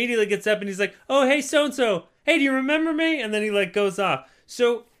Walt immediately gets up and he's like, oh, hey, so-and-so. Hey, do you remember me? And then he like goes off.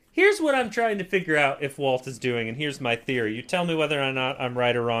 So here's what I'm trying to figure out if Walt is doing, and here's my theory. You tell me whether or not I'm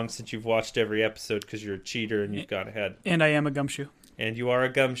right or wrong, since you've watched every episode because you're a cheater and you've gone ahead. And I am a gumshoe. And you are a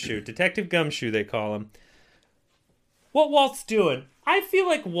gumshoe. Detective Gumshoe, they call him. What Walt's doing, I feel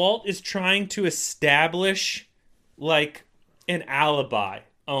like Walt is trying to establish like an alibi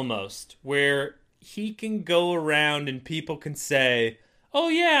almost, where he can go around and people can say, oh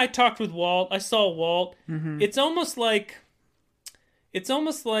yeah, I talked with Walt, I saw Walt. Mm-hmm. It's almost like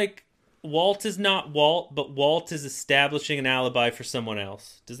Walt is not Walt, but Walt is establishing an alibi for someone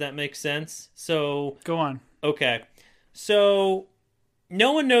else. Does that make sense? So go on. Okay. So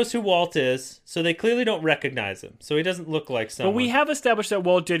no one knows who Walt is, so they clearly don't recognize him. So he doesn't look like someone. But we have established that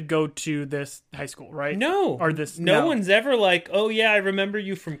Walt did go to this high school, right? No. Or this No one's ever like, oh yeah, I remember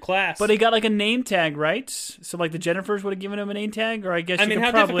you from class. But he got like a name tag, right? So like the Jennifers would have given him a name tag, or I guess how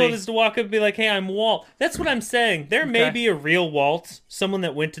difficult is it to walk up and be like, hey, I'm Walt? That's what I'm saying. There may be a real Walt, someone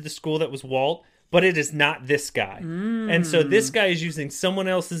that went to the school that was Walt, but it is not this guy. And so this guy is using someone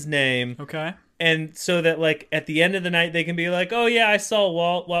else's name. Okay. And so that, like, at the end of the night, they can be like, oh, yeah, I saw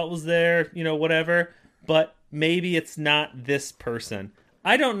Walt. Walt was there, whatever. But maybe it's not this person.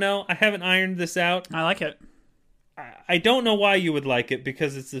 I don't know. I haven't ironed this out. I like it. I don't know why you would like it,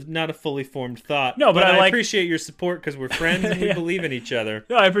 because it's not a fully formed thought. No, but I appreciate your support because we're friends and we believe in each other.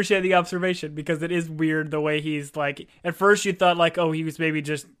 No, I appreciate the observation, because it is weird the way he's like, at first you thought like, oh, he was maybe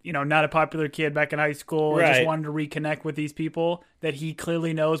just, not a popular kid back in high school and just wanted to reconnect with these people that he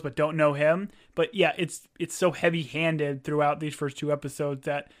clearly knows but don't know him. But yeah, it's so heavy-handed throughout these first two episodes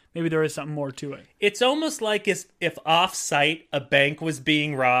that maybe there is something more to it. It's almost like if off-site a bank was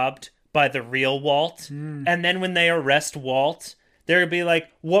being robbed, by the real Walt. And then when they arrest Walt, they're going to be like,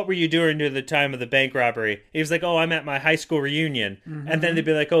 what were you doing during the time of the bank robbery? He was like, oh, I'm at my high school reunion. And then they'd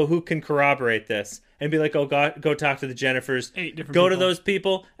be like, oh, who can corroborate this? And be like, oh, go talk to the Jennifers. 8 different Go people. to those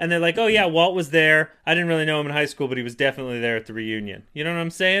people. And they're like, oh, yeah, Walt was there. I didn't really know him in high school, but he was definitely there at the reunion. You know what I'm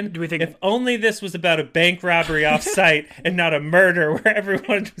saying? Do we think... If only this was about a bank robbery off-site and not a murder where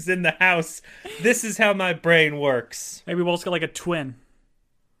everyone was in the house. This is how my brain works. Maybe Walt's got like a twin.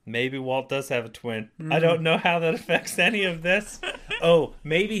 Maybe Walt does have a twin. I don't know how that affects any of this. Oh,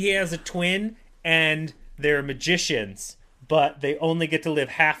 maybe he has a twin and they're magicians, but they only get to live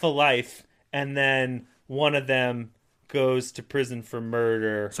half a life, and then one of them goes to prison for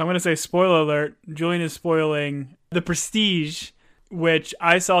murder. So I'm going to say, spoiler alert, Julian is spoiling The Prestige, which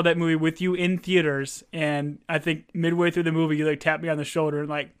I saw that movie with you in theaters, and I think midway through the movie you like tapped me on the shoulder and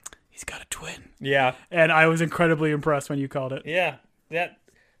like, he's got a twin. Yeah. And I was incredibly impressed when you called it. Yeah. That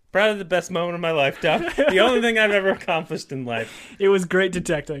probably the best moment of my lifetime. The only thing I've ever accomplished in life. It was great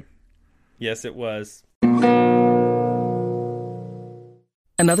detecting. Yes, it was.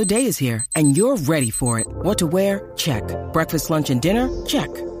 Another day is here, and you're ready for it. What to wear? Check. Breakfast, lunch, and dinner?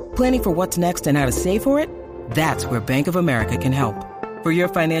 Check. Planning for what's next and how to save for it? That's where Bank of America can help. For your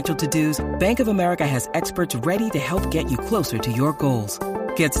financial to-dos, Bank of America has experts ready to help get you closer to your goals.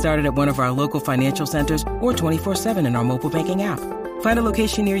 Get started at one of our local financial centers or 24/7 in our mobile banking app. Find a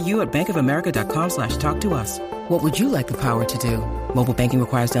location near you at bankofamerica.com/talktous. What would you like the power to do? Mobile banking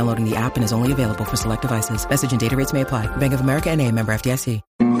requires downloading the app and is only available for select devices. Message and data rates may apply. Bank of America N.A., member FDIC.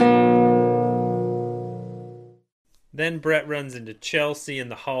 Then Brett runs into Chelsea in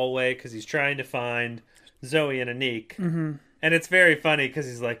the hallway because he's trying to find Zoe and Anik. Mm-hmm. And it's very funny because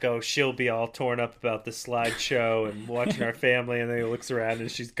he's like, oh, she'll be all torn up about the slideshow and watching our family. And then he looks around and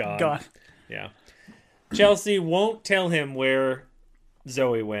she's gone. Gone. Yeah. Chelsea won't tell him where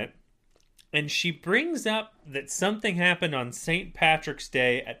Zoe went. And she brings up that something happened on St. Patrick's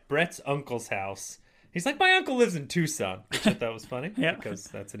Day at Brett's uncle's house. He's like, my uncle lives in Tucson, which I thought was funny. Yeah. Because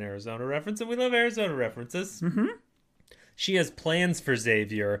that's an Arizona reference, and we love Arizona references. Mm-hmm. She has plans for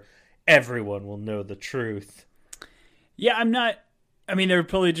Xavier. Everyone will know the truth. Yeah, I'm not... I mean, they're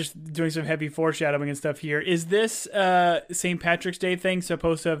probably just doing some heavy foreshadowing and stuff here. Is this St. Patrick's Day thing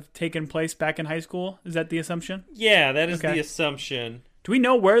supposed to have taken place back in high school? Is that the assumption? Yeah, that is Okay. the assumption. Do we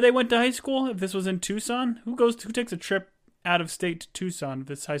know where they went to high school? If this was in Tucson? Who takes a trip out of state to Tucson if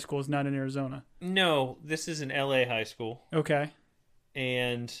this high school is not in Arizona? No, this is an LA high school. Okay.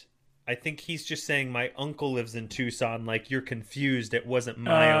 And I think he's just saying my uncle lives in Tucson, like you're confused. It wasn't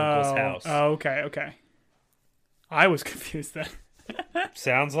my uncle's house. Oh, okay. I was confused then.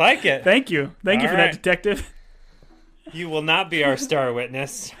 Sounds like it. Thank you. Thank you All for right. that, detective. You will not be our star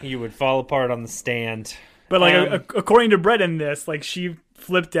witness. You would fall apart on the stand. But like, according to Brett in this, like she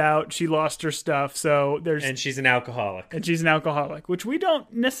flipped out, she lost her stuff, so there's And she's an alcoholic. and she's an alcoholic, which we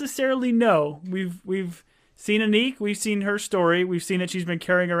don't necessarily know. We've seen Anik, we've seen her story, we've seen that she's been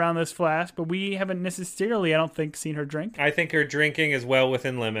carrying around this flask, but we haven't necessarily, I don't think, seen her drink. I think her drinking is well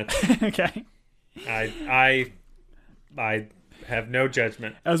within limits. Okay. I have no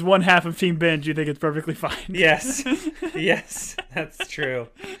judgment. As one half of Team Binge, you think it's perfectly fine. Yes. Yes, that's true.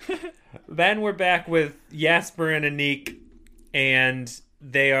 Then we're back with Jasper and Anik, and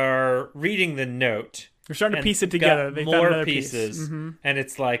they are reading the note. We're starting to And piece it got together. They found more another piece. pieces, Mm-hmm. and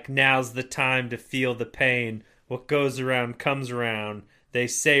it's like, now's the time to feel the pain. What goes around comes around. They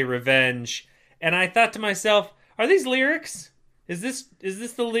say revenge. And I thought to myself, are these lyrics? Is this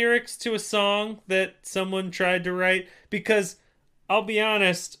the lyrics to a song that someone tried to write? Because I'll be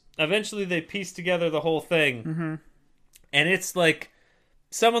honest, eventually they pieced together the whole thing. Mm-hmm. And it's like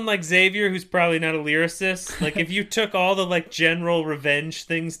someone like Xavier, who's probably not a lyricist, like if you took all the like general revenge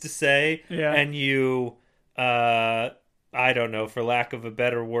things to say, Yeah. and you, I don't know, for lack of a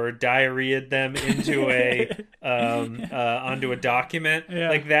better word, diarrheaed them into onto a document, Yeah.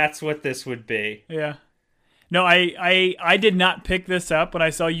 like that's what this would be. Yeah. No, I did not pick this up when I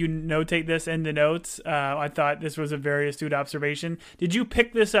saw you notate this in the notes. I thought this was a very astute observation. Did you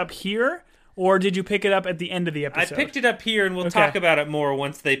pick this up here, or did you pick it up at the end of the I episode? picked it up here, and we'll Okay. talk about it more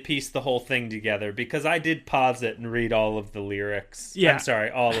once they piece the whole thing together, because I did pause it and read all of the lyrics. Yeah. I'm sorry,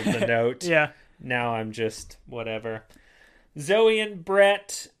 all of the note. Yeah. Now I'm just whatever. Zoe and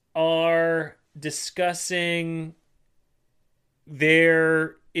Brett are discussing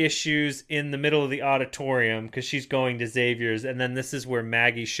their issues in the middle of the auditorium because she's going to Xavier's, and then this is where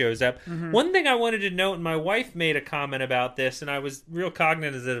Maggie shows up. Mm-hmm. One thing I wanted to note, and my wife made a comment about this, and I was real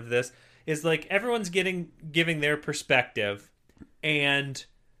cognizant of this, is like everyone's giving their perspective, and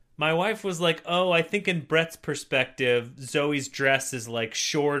My wife was like, oh, I think in Brett's perspective, Zoe's dress is like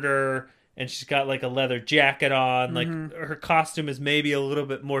shorter and she's got like a leather jacket on. Like her costume is maybe a little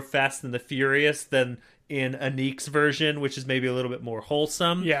bit more Fast and the Furious than in Anik's version, which is maybe a little bit more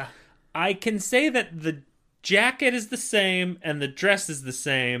wholesome. Yeah. I can say that the jacket is the same and the dress is the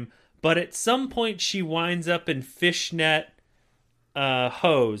same, but at some point she winds up in fishnet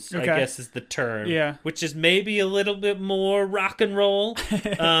hose, I guess is the term. Yeah. Which is maybe a little bit more rock and roll.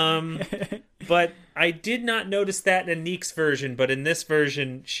 But I did not notice that in Anik's version, but in this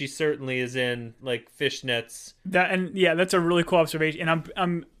version she certainly is in like fishnets. That's a really cool observation. And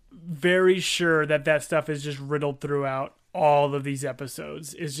I'm very sure that stuff is just riddled throughout all of these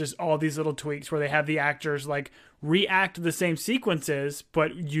episodes. Is just all these little tweaks where they have the actors like react to the same sequences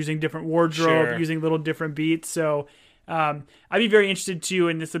but using different wardrobe, using little different beats. So I'd be very interested too,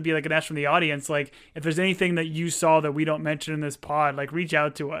 and this would be like an ask from the audience, like if there's anything that you saw that we don't mention in this pod, like reach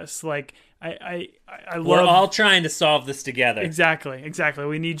out to us. Like I love, we're all trying to solve this together. Exactly.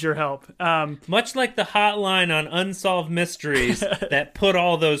 We need your help. Much like the hotline on Unsolved Mysteries that put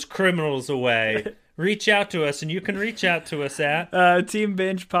all those criminals away. Reach out to us, and you can reach out to us at Team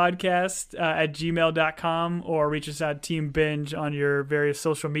Binge Podcast at gmail.com, or reach us at Team Binge on your various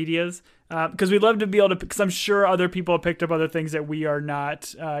social medias. Because we'd love to be able to, because I'm sure other people have picked up other things that we are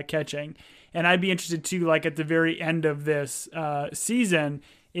not catching. And I'd be interested too, like at the very end of this season,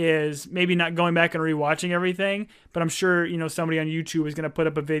 is maybe not going back and rewatching everything, but I'm sure, somebody on YouTube is going to put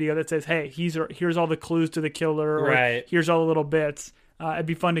up a video that says, hey, here's all the clues to the killer, or here's all the little bits. It'd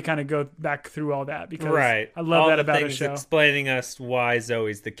be fun to kind of go back through all that, because I love all that about the show. Explaining us why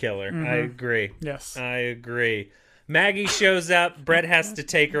Zoe's the killer. I agree. Yes. I agree. Maggie shows up. Brett has to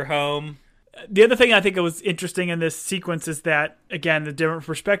take her home. The other thing I think was interesting in this sequence is that, again, the different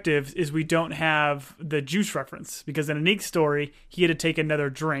perspectives is we don't have the juice reference, because in Anik's story, he had to take another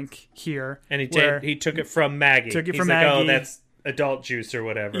drink here. And he took it from Maggie. Took it He's from like, Maggie. oh, that's adult juice or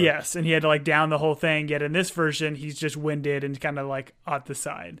whatever. Yes, and he had to like down the whole thing. Yet in this version, he's just winded and kind of like at the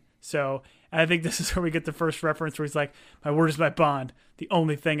side. So I think this is where we get the first reference where he's like, my word is my bond. The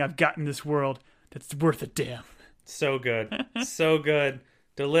only thing I've got in this world that's worth a damn. So good. So good.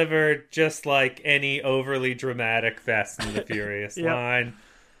 Delivered just like any overly dramatic Fast and the Furious line.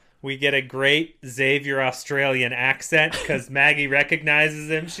 We get a great Xavier Australian accent because Maggie recognizes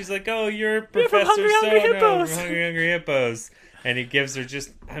him. She's like, oh, you're Professor Hungry Hippos. Hungry Hippos. And he gives her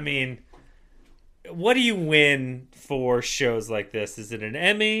just, what do you win for shows like this? Is it an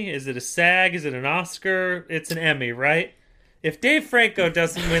Emmy? Is it a SAG? Is it an Oscar? It's an Emmy, right? If Dave Franco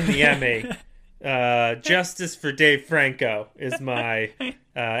doesn't win the Emmy, justice for Dave Franco is my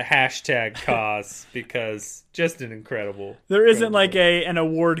hashtag cause, because just an incredible. There isn't like an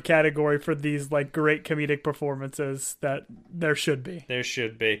award category for these like great comedic performances that there should be. There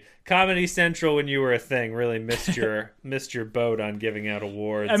should be. Comedy Central, when you were a thing, really missed your boat on giving out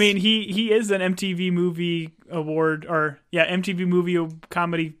awards. I mean, he is an MTV Movie Award, or MTV Movie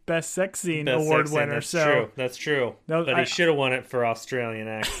Comedy Best Sex Scene Award winner. That's true. But he should have won it for Australian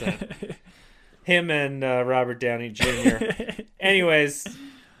accent. Him and Robert Downey Jr. Anyways,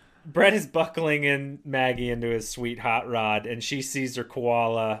 Brett is buckling in Maggie into his sweet hot rod, and she sees her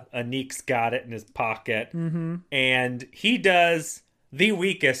koala. Anik's got it in his pocket, and he does the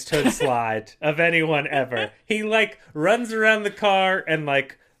weakest hood slide of anyone ever. He like runs around the car and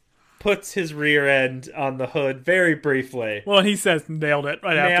like puts his rear end on the hood very briefly. Well, he says nailed it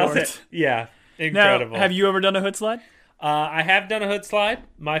afterwards. Yeah, incredible. Now, have you ever done a hood slide? I have done a hood slide.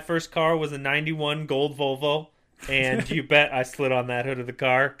 My first car was a 91 gold Volvo, and you bet I slid on that hood of the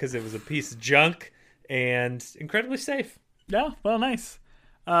car because it was a piece of junk and incredibly safe. Yeah, well, nice.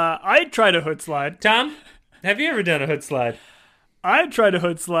 I tried a hood slide. Tom, have you ever done a hood slide? I tried a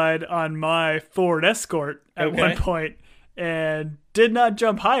hood slide on my Ford Escort at one point and did not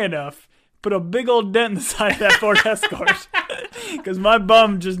jump high enough. Put a big old dent in the side of that Ford Escort because my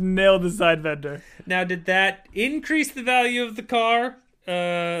bum just nailed the side fender. Now, did that increase the value of the car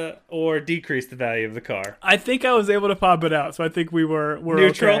or decrease the value of the car? I think I was able to pop it out, so I think we're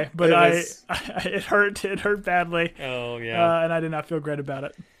neutral. Okay. But it hurt. It hurt badly. Oh yeah, and I did not feel great about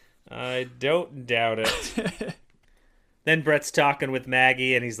it. I don't doubt it. Then Brett's talking with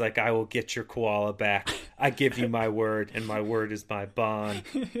Maggie, and he's like, "I will get your koala back. I give you my word, and my word is my bond."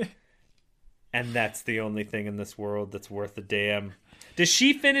 And that's the only thing in this world that's worth a damn. Does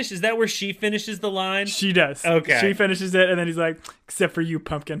she finish? Is that where she finishes the line? She does. Okay. She finishes it, and then he's like, except for you,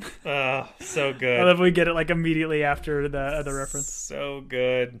 pumpkin. Oh, so good. I love we get it like immediately after the other reference. So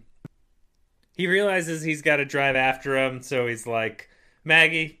good. He realizes he's got to drive after him, so he's like,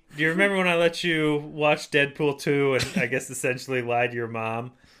 Maggie, do you remember when I let you watch Deadpool 2 and I guess essentially lied to your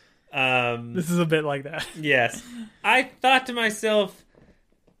mom? This is a bit like that. Yes. I thought to myself,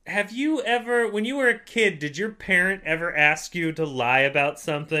 have you ever, when you were a kid, did your parent ever ask you to lie about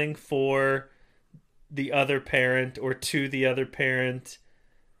something for the other parent or to the other parent?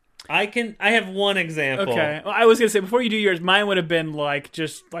 I have one example. Okay. Well, I was going to say, before you do yours, mine would have been like,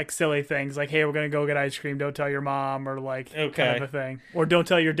 just like silly things. Like, hey, we're going to go get ice cream. Don't tell your mom, or like kind of a thing. Or don't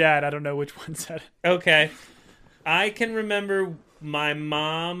tell your dad. I don't know which one said it. Okay. I can remember my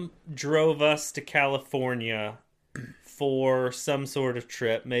mom drove us to California for some sort of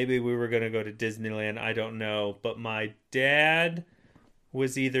trip. Maybe we were going to go to Disneyland. I don't know. But my dad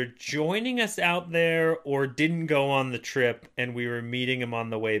was either joining us out there or didn't go on the trip, and we were meeting him on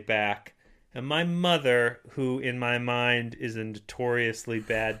the way back. And my mother, who in my mind is a notoriously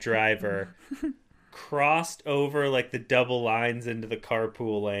bad driver, crossed over like the double lines into the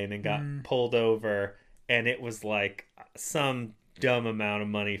carpool lane and got pulled over, and it was like some dumb amount of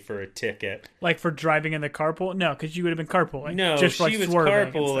money for a ticket. Like for driving in the carpool? No, because you would have been carpooling. No, just she like was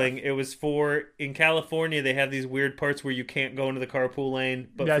carpooling. It was for, in California, they have these weird parts where you can't go into the carpool lane,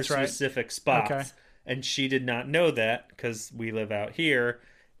 but That's for right. specific spots. Okay. And she did not know that because we live out here.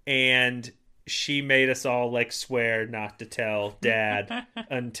 And she made us all like swear not to tell Dad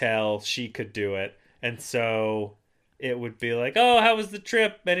until she could do it. And so it would be like, oh, how was the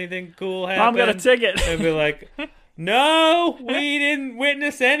trip? Anything cool happened? Mom got a ticket. And be like, no, we didn't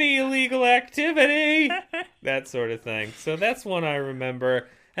witness any illegal activity. That sort of thing. So that's one I remember.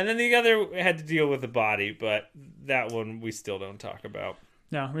 And then the other had to deal with the body, but that one we still don't talk about.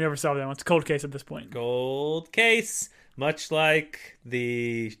 No, we never saw that one. It's a cold case at this point. Cold case, much like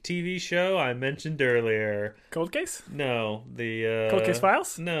the TV show I mentioned earlier. Cold case? No, the... Cold case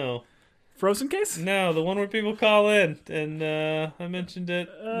files? No. Frozen case? No, the one where people call in, and I mentioned it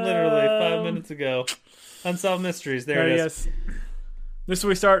literally 5 minutes ago. Unsolved Mysteries. There it is. Yes. This is where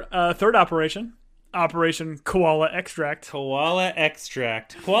we start third operation. Operation Koala Extract. Koala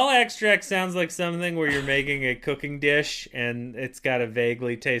Extract. Koala Extract sounds like something where you're making a cooking dish and it's got to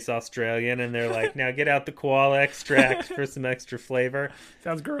vaguely taste Australian, and they're like, now get out the koala extract for some extra flavor.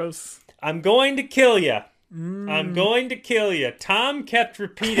 Sounds gross. I'm going to kill you. I'm going to kill you. Tom kept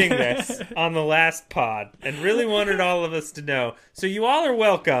repeating this on the last pod and really wanted all of us to know. So you all are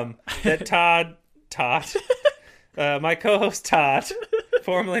welcome that Todd, my co-host Todd,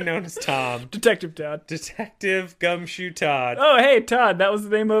 formerly known as Tom. Detective Todd. Detective Gumshoe Todd. Oh, hey, Todd. That was the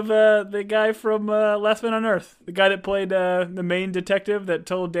name of the guy from Last Man on Earth. The guy that played the main detective that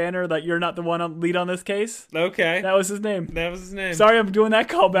told Danner that you're not the one on lead on this case. Okay. That was his name. That was his name. Sorry I'm doing that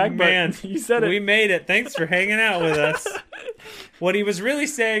callback, Man, but you said it. We made it. Thanks for hanging out with us. What he was really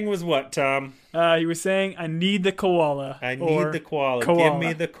saying was what, Tom? He was saying, I need the koala. I need the koala. Give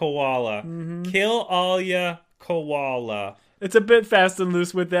me the koala. Mm-hmm. Kill all ya koala. It's a bit fast and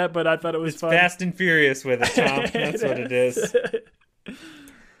loose with that, but I thought it was fun. Fast and furious with it, Tom. That's what it is.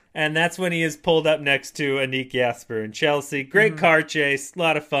 And that's when he is pulled up next to Anik Jasper and Chelsea. Great car chase. A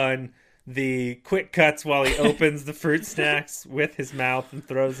lot of fun. The quick cuts while he opens the fruit snacks with his mouth and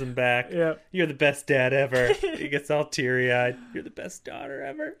throws them back. Yeah. You're the best dad ever. He gets all teary-eyed. You're the best daughter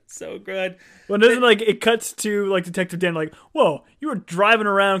ever. So good. Well, it doesn't like it cuts to like Detective Dan like, whoa, you were driving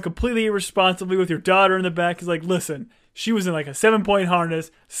around completely irresponsibly with your daughter in the back. He's like, listen, she was in like a 7-point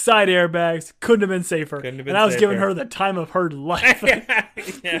harness, side airbags, couldn't have been safer. And I was giving her the time of her life.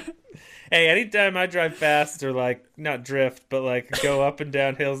 Yeah. Hey, anytime I drive fast or like not drift, but like go up and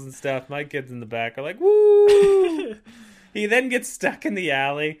down hills and stuff, my kids in the back are like, woo! He then gets stuck in the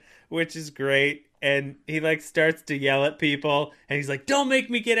alley, which is great. And he like starts to yell at people, and he's like, don't make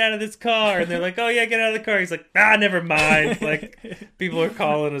me get out of this car. And they're like, oh yeah, get out of the car. He's like, never mind. Like, people are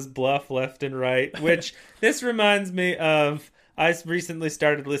calling his bluff left and right, which this reminds me of, I recently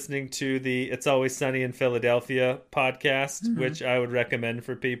started listening to the It's Always Sunny in Philadelphia podcast, which I would recommend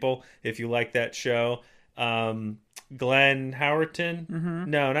for people if you like that show. Glenn Howerton?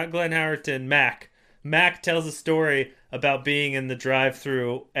 No, not Glenn Howerton. Mac tells a story about being in the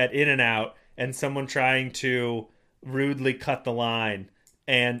drive-thru at In-N-Out and someone trying to rudely cut the line.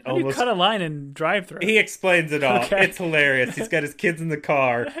 And How do you cut a line and drive through? He explains it all. Okay. It's hilarious. He's got his kids in the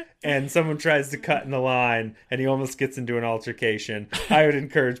car, and someone tries to cut in the line, and he almost gets into an altercation. I would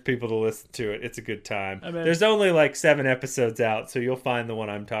encourage people to listen to it. It's a good time. There's only like 7 episodes out, so you'll find the one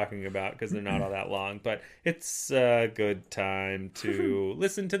I'm talking about because they're not all that long. But it's a good time to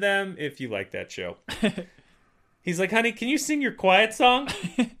listen to them if you like that show. He's like, honey, can you sing your quiet song?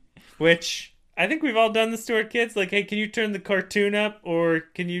 Which... I think we've all done this to our kids. Like, hey, can you turn the cartoon up, or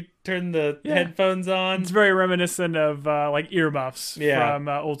can you turn the headphones on? It's very reminiscent of like earmuffs from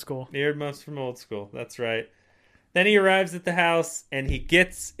old school. Earmuffs from old school. That's right. Then he arrives at the house, and he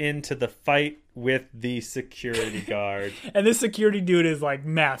gets into the fight with the security guard. And this security dude is like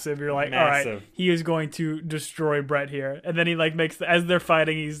massive. You're like, Massive. all right, he is going to destroy Brett here. And then he like as they're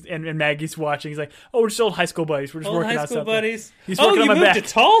fighting, and Maggie's watching. He's like, oh, we're just old high school buddies. We're just Old working high out school something. buddies. He's Oh, working you on my moved back. to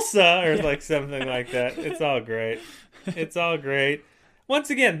Tulsa, or like something like that. It's all great. It's all great. Once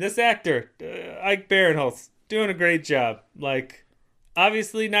again, this actor, Ike Barinholtz, doing a great job. Like,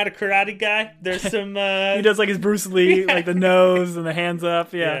 obviously not a karate guy. There's some... He does like his Bruce Lee, like the nose and the hands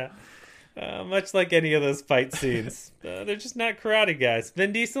up. Yeah. Much like any of those fight scenes. They're just not karate guys.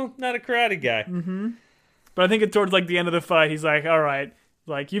 Vin Diesel, not a karate guy. Mm-hmm. But I think it towards like the end of the fight, he's like, all right,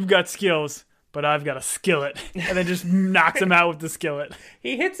 like you've got skills, but I've got a skillet. And then just knocks him out with the skillet.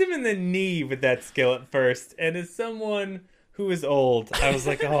 He hits him in the knee with that skillet first. And as someone who is old, I was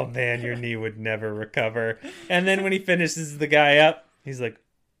like, oh man, your knee would never recover. And then when he finishes the guy up, he's like,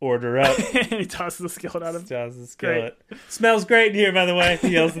 order up. And he tosses the skillet at him. Tosses the skillet. Smells great in here, by the way. He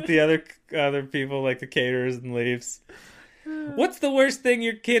yells at the other people, like the caterers, and leaves. What's the worst thing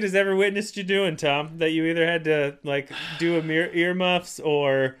your kid has ever witnessed you doing, Tom? That you either had to like do earmuffs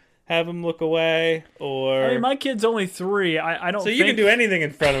or have him look away, or... I mean, my kid's only 3. I don't. So you can do anything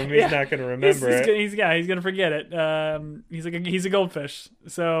in front of him. He's not going to remember it. He's gonna forget it. He's a goldfish.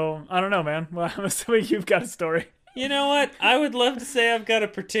 So I don't know, man. Well, I'm assuming you've got a story. You know what? I would love to say I've got a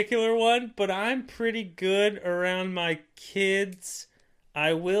particular one, but I'm pretty good around my kids.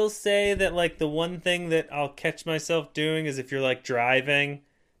 I will say that, like, the one thing that I'll catch myself doing is if you're, like, driving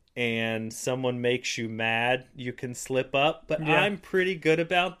and someone makes you mad, you can slip up. But Yeah. I'm pretty good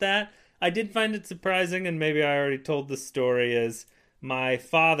about that. I did find it surprising, and maybe I already told the story, is my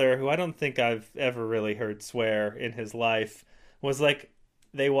father, who I don't think I've ever really heard swear in his life, was like,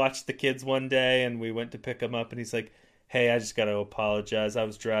 they watched the kids one day and we went to pick them up and he's like, hey, I just got to apologize. I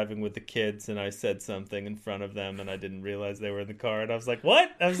was driving with the kids and I said something in front of them and I didn't realize they were in the car. And I was like,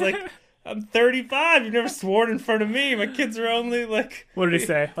 what? I was like, I'm 35. You've never sworn in front of me. My kids are only like... What did he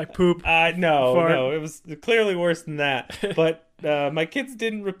say? Like poop? No. It was clearly worse than that. But my kids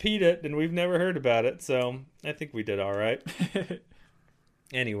didn't repeat it and we've never heard about it. So I think we did all right.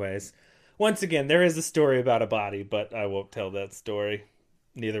 Anyways, once again, there is a story about a body, but I won't tell that story.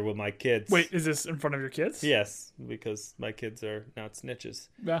 Neither will my kids. Wait, is this in front of your kids? Yes, because my kids are not snitches.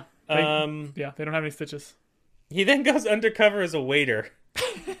 Yeah. They don't have any stitches. He then goes undercover as a waiter.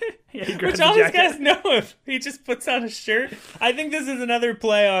 Yeah, Which all these guys know him. He just puts on a shirt. I think this is another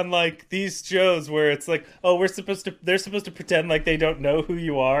play on like these shows where it's like, oh, they're supposed to pretend like they don't know who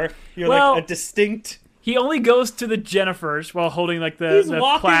you are. You're like a distinct... He only goes to the Jennifers while holding like the He's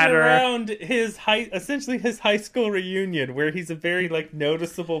walking platter around essentially his high school reunion, where he's a very like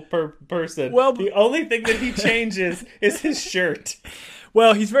noticeable person. Well, the only thing that he changes is his shirt.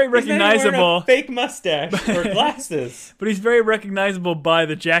 Well, he's very He's not even wearing recognizable. a fake mustache or glasses. But he's very recognizable by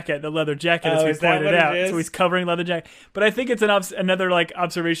the jacket, the leather jacket, as we is that pointed what it out. is? So he's covering leather jacket. But I think it's another like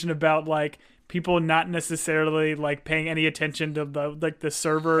observation about like people not necessarily like paying any attention to the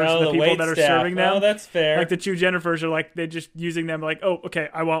servers, and the people wait that are staff. serving them. Oh, that's fair. Like the 2 Jennifers are like they're just using them like, oh, okay,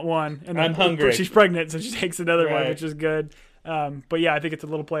 I want one, and then I'm hungry. She's pregnant, so she takes another one, Right. which is good. But yeah, I think it's a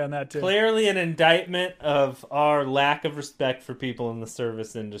little play on that too. Clearly an indictment of our lack of respect for people in the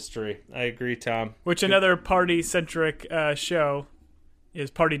service industry. I agree, Tom. Which another party-centric show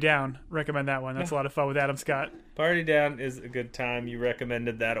is Party Down. Recommend that one. That's a lot of fun with Adam Scott. Party Down is a good time. You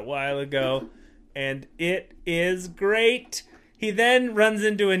recommended that a while ago, and it is great. He then runs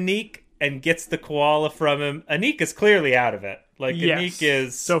into Anik and gets the koala from him. Anik is clearly out of it. Like, Yes. Anik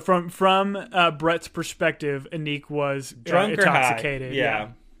is... So from Brett's perspective, Anik was drunk or intoxicated.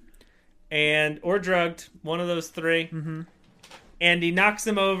 high. Yeah. Or drugged. One of those 3. Mm-hmm. And he knocks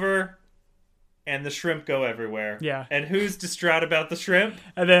him over, and the shrimp go everywhere. Yeah. And who's distraught about the shrimp?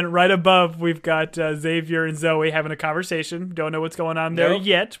 And then right above, we've got Xavier and Zoe having a conversation. Don't know what's going on there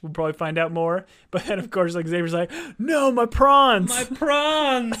yet. We'll probably find out more. But then, of course, like Xavier's like, no, my prawns. My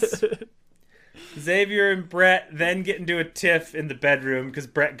prawns! Xavier and Brett then get into a tiff in the bedroom because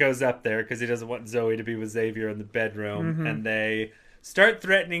Brett goes up there because he doesn't want Zoe to be with Xavier in the bedroom. Mm-hmm. And they start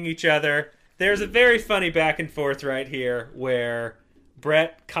threatening each other. There's a very funny back and forth right here where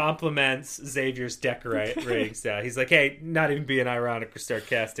Brett compliments Xavier's decorating style. He's like, hey, not even being ironic or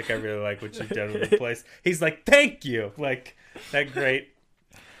sarcastic, I really like what you've done with the place. He's like, thank you. Like, that great.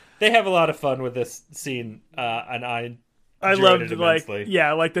 They have a lot of fun with this scene, and I loved it like immensely.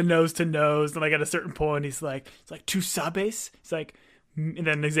 like the nose to nose, and like at a certain point, it's like 2 sabes. It's like, and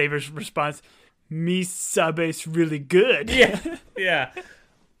then Xavier's response, "Mi sabes really good." Yeah.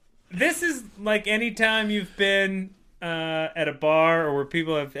 This is like anytime you've been at a bar or where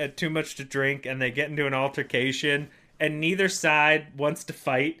people have had too much to drink and they get into an altercation and neither side wants to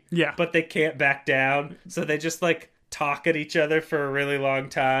fight, Yeah. but they can't back down, so they just like talk at each other for a really long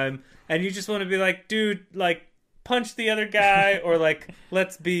time, and you just want to be like, dude, like punch the other guy, or like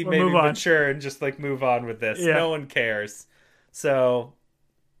let's be maybe mature and just like move on with this. No one cares. So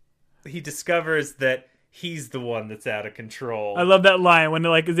he discovers that he's the one that's out of control. I love that line when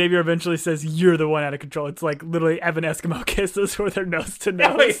like Xavier eventually says, "You're the one out of control." It's like literally Evan Eskimo kisses with their nose to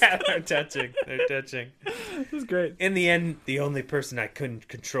nose. Oh yeah, they're touching. This is great. In the end, the only person I couldn't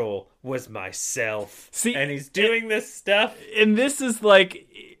control was myself. See, and he's doing this stuff. And this is like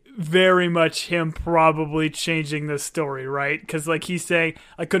very much him probably changing the story, right? Because like he's saying,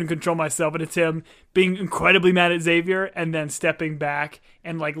 I couldn't control myself, and it's him being incredibly mad at Xavier and then stepping back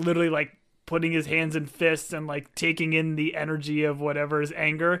and like literally like putting his hands in fists and like taking in the energy of whatever is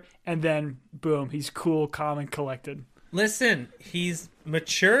anger, and then boom, he's cool, calm, and collected. Listen, he's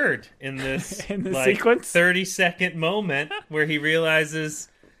matured in this in the like sequence 30-second moment where he realizes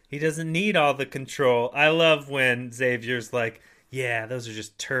he doesn't need all the control. I love when Xavier's like, yeah, those are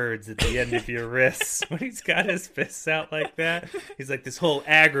just turds at the end of your wrists. When he's got his fists out like that, he's like, this whole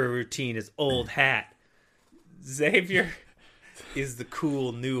aggro routine is old hat. Xavier is the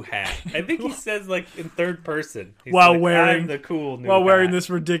cool new hat. I think he says like in third person. He's while like, wearing I'm the cool new while wearing hat. this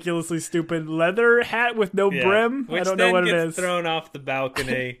ridiculously stupid leather hat with no brim. Which I don't know what it then is. gets thrown off the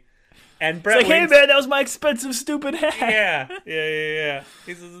balcony. And It's Brett like, hey winks. man, that was my expensive stupid hat. Yeah.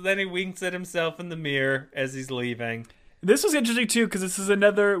 He says, then he winks at himself in the mirror as he's leaving. This was interesting too because this is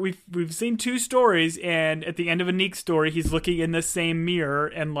another we've seen two stories, and at the end of a Neek story, he's looking in the same mirror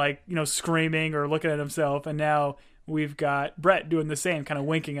and like screaming or looking at himself, and now we've got Brett doing the same, kind of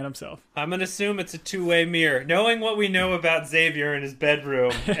winking at himself. I'm gonna assume it's a two-way mirror, knowing what we know about Xavier in his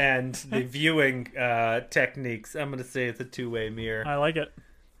bedroom and the viewing techniques. I'm gonna say it's a two-way mirror. I like it.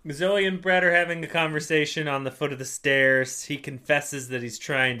 Zoe and Brett are having a conversation on the foot of the stairs. He confesses that he's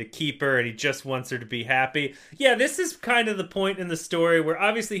trying to keep her and he just wants her to be happy. Yeah, this is kind of the point in the story where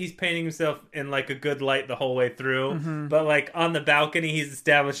obviously he's painting himself in like a good light the whole way through. Mm-hmm. But like on the balcony, he's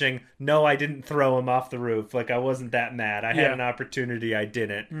establishing, no, I didn't throw him off the roof. Like I wasn't that mad. I had an opportunity. I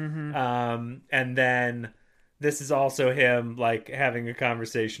didn't. Mm-hmm. And then this is also him like having a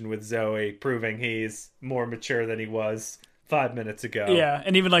conversation with Zoe, proving he's more mature than he was 5 minutes ago. Yeah,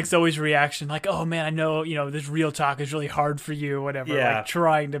 and even like Zoe's reaction, like, oh man, I know, this real talk is really hard for you or whatever. Yeah. Like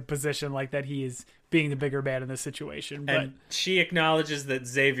trying to position like that he is being the bigger man in this situation. But and she acknowledges that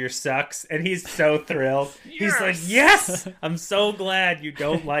Xavier sucks, and he's so thrilled. He's like, yes! I'm so glad you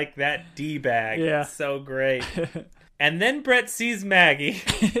don't like that D-bag. Yeah. It's so great. And then Brett sees Maggie,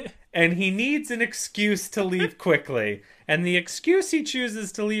 and he needs an excuse to leave quickly. And the excuse he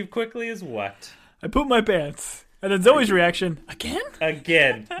chooses to leave quickly is what? I pooped my pants. And then Zoe's reaction,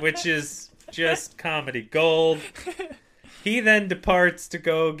 again, which is just comedy gold. He then departs to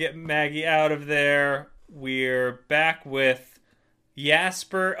go get Maggie out of there. We're back with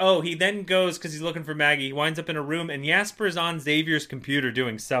Jasper. Oh, he then goes, because he's looking for Maggie, he winds up in a room, and Jasper's on Xavier's computer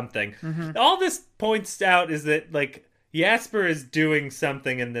doing something. Mm-hmm. All this points out is that, like, Jasper is doing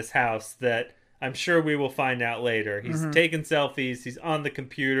something in this house that I'm sure we will find out later. He's taking selfies, he's on the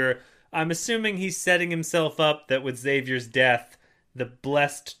computer. I'm assuming he's setting himself up that with Xavier's death, the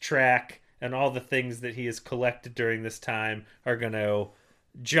blessed track and all the things that he has collected during this time are going to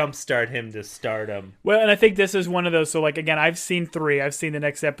jumpstart him to stardom. Well, and I think this is one of those. So, like, again, I've seen 3. I've seen the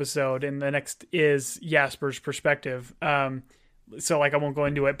next episode, and the next is Jasper's perspective. So, like, I won't go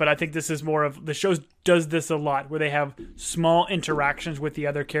into it, but I think this is more of the show does this a lot where they have small interactions with the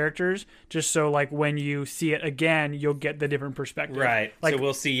other characters, just so like when you see it again, you'll get the different perspective. Right. Like, so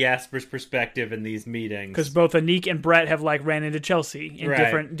we'll see Jasper's perspective in these meetings because both Anik and Brett have like ran into Chelsea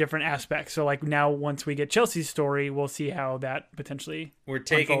in different aspects. So like now, once we get Chelsea's story, we'll see how that potentially. We're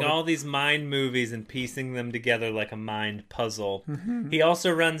taking unfolded. all these mind movies and piecing them together like a mind puzzle. Mm-hmm. He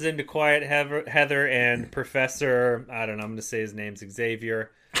also runs into Quiet Heather and Professor, I don't know, I'm going to say his name's Xavier,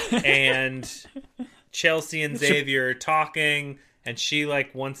 and Chelsea and Xavier are talking, and she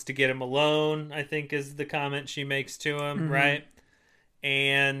like wants to get him alone, I think is the comment she makes to him, right?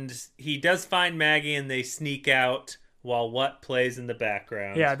 And he does find Maggie, and they sneak out while what plays in the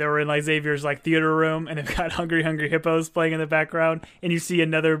background. Yeah, they were in like Xavier's like theater room, and they've got Hungry Hungry Hippos playing in the background, and you see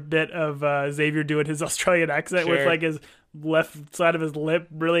another bit of Xavier doing his Australian accent with like his left side of his lip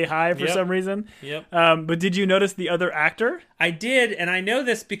really high for some reason. Yep. But did you notice the other actor? I did, and I know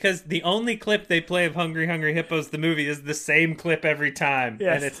this because the only clip they play of Hungry Hungry Hippos, the movie, is the same clip every time.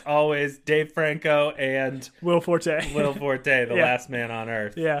 Yes. And it's always Dave Franco and Will Forte. the last man on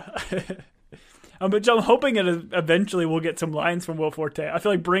Earth. Yeah. But I'm hoping it eventually we'll get some lines from Will Forte. I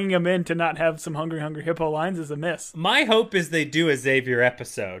feel like bringing him in to not have some Hungry Hungry Hippo lines is a miss. My hope is they do a Xavier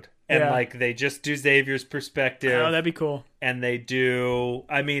episode. And, Yeah. like, they just do Xavier's perspective. Oh, that'd be cool. And they do...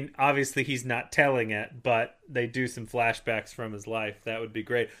 I mean, obviously he's not telling it, but they do some flashbacks from his life. That would be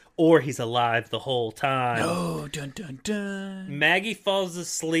great. Or he's alive the whole time. Oh, dun dun dun. Maggie falls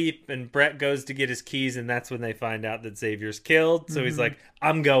asleep, and Brett goes to get his keys, and that's when they find out that Xavier's killed. So he's like,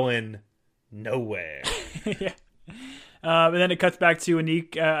 I'm going nowhere. Yeah. And then it cuts back to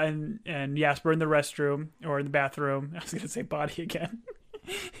Anik and Jasper in the restroom, or in the bathroom. I was going to say body again.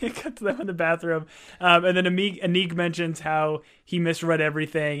 It cuts to them in the bathroom. And then Anik mentions how he misread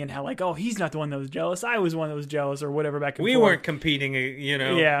everything and how, like, oh, he's not the one that was jealous. I was the one that was jealous, or whatever, back and forth. We weren't competing, you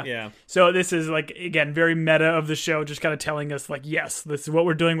know? Yeah. So this is, like, again, very meta of the show, just kind of telling us, like, yes, this is what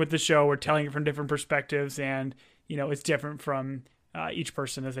we're doing with the show. We're telling it from different perspectives, and, you know, it's different from each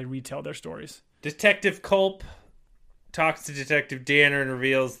person as they retell their stories. Detective Culp talks to Detective Danner and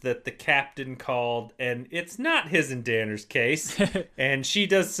reveals that the captain called, and it's not his and Danner's case. And she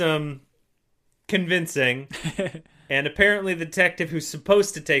does some convincing. And apparently the detective who's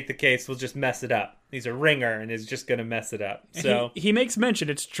supposed to take the case will just mess it up. He's a ringer and is just going to mess it up. So he makes mention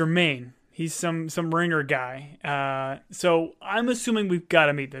it's Jermaine. He's some ringer guy. So I'm assuming we've got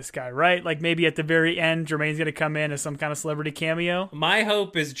to meet this guy, right? Like maybe at the very end, Jermaine's going to come in as some kind of celebrity cameo. my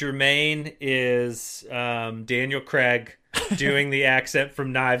hope is Jermaine is Daniel Craig doing the accent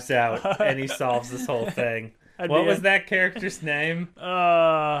from Knives Out, and he solves this whole thing. What was that character's name?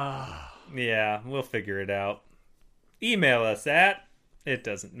 Yeah, we'll figure it out. Email us at... It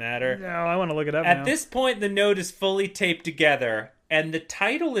doesn't matter. No, I want to look it up At now. this point, the note is fully taped together, and the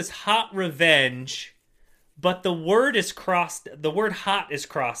title is Hot Revenge, but the word hot is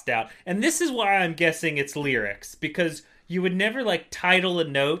crossed out. And this is why I'm guessing it's lyrics, because you would never, like, title a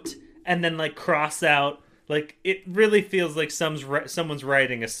note and then, like, cross out. Like, it really feels like someone's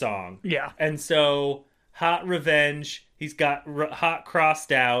writing a song. Yeah. And so, Hot Revenge, he's got hot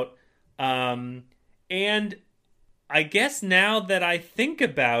crossed out. And I guess now that I think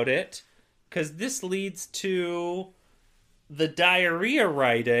about it, because this leads to the diarrhea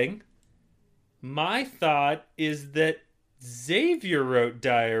writing, my thought is that Xavier wrote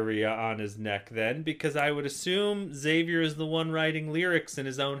diarrhea on his neck then, because I would assume Xavier is the one writing lyrics in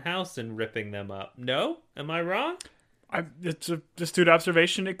his own house and ripping them up. No? Am I wrong? It's a astute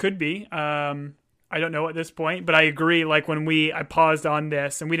observation. It could be. I don't know at this point, but I agree. Like when I paused on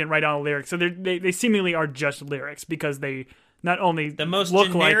this and we didn't write down a lyric, so they seemingly are just lyrics because they not only The most look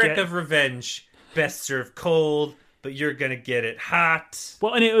generic like it, of revenge, best served cold, but you're gonna get it hot.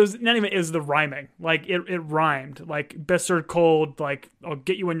 well, and it was not even, it was the rhyming. Like it rhymed. Like best served cold. Like I'll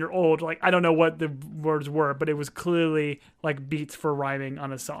get you when you're old. Like I don't know what the words were, but it was clearly like beats for rhyming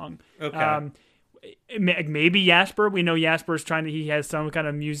on a song. Okay. Maybe Jasper. We know Jasper's he has some kind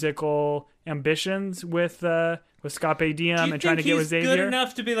of musical ambitions with Scarpe Diem Do you and trying to think get with he's Xavier. good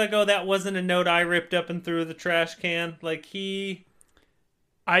enough to be like, oh, that wasn't a note I ripped up and threw in the trash can? Like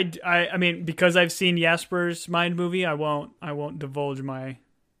I mean, because I've seen Jasper's Mind movie, I won't divulge my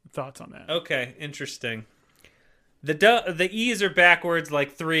thoughts on that. Okay, interesting. The E's are backwards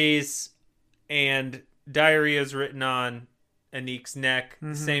like threes, and diarrhea is written on Anik's neck.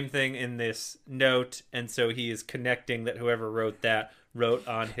 Same thing in this note, and so he is connecting that whoever wrote that wrote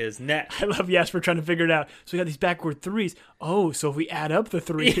on his neck. I love Jasper trying to figure it out. So we got these backward threes. Oh, so if we add up the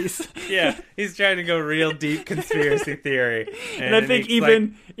threes. Yeah, he's trying to go real deep conspiracy theory. And I think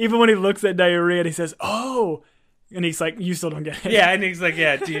even when he looks at diarrhea and he says, oh, and he's like, you still don't get it. Yeah, and he's like,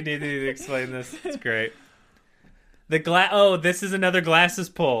 yeah, do you need to explain this? It's great. This is another glasses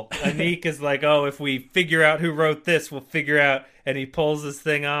pull. Anik is like, oh, if we figure out who wrote this, we'll figure out. And he pulls this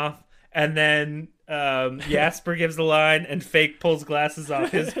thing off. And then Jasper gives a line, and Fake pulls glasses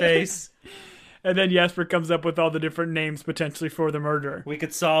off his face. And then Jasper comes up with all the different names potentially for the murder. We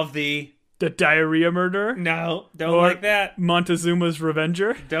could solve the diarrhea murder. No, don't Or like that. Montezuma's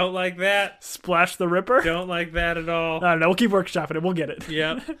Revenger. Don't like that. Splash the Ripper. Don't like that at all. I don't know. We'll keep workshopping it. We'll get it.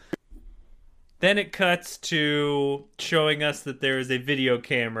 Yep. Then it cuts to showing us that there is a video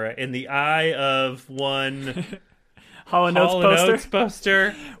camera in the eye of one Hall & Oates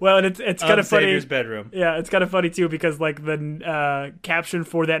poster. Well, and it's kind of funny. Xavier's bedroom. Yeah, it's kind of funny too because like the caption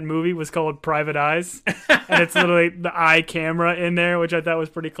for that movie was called Private Eyes, and it's literally the eye camera in there, which I thought was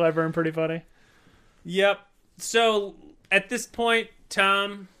pretty clever and pretty funny. Yep. So at this point,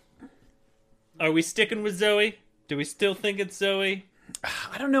 Tom, are we sticking with Zoe? Do we still think it's Zoe?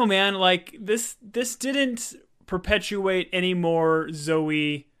 I don't know, man. Like this didn't perpetuate any more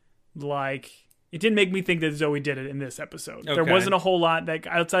Zoe like it didn't make me think that Zoe did it in this episode. Okay. There wasn't a whole lot that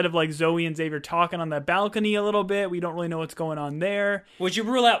outside of like Zoe and Xavier talking on the balcony a little bit. We don't really know what's going on there. Would you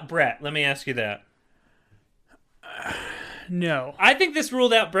rule out Brett? Let me ask you that. No. I think this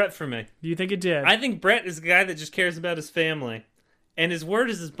ruled out Brett for me. Do you think it did? I think Brett is a guy that just cares about his family. And his word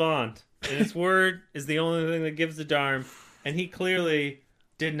is his bond. And his word is the only thing that gives a darn. And he clearly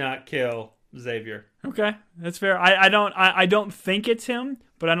did not kill Xavier. Okay, that's fair. I don't think it's him,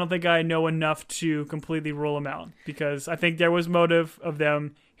 but I don't think I know enough to completely rule him out, because I think there was motive of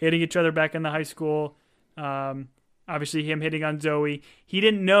them hitting each other back in the high school. Obviously, him hitting on Zoe. He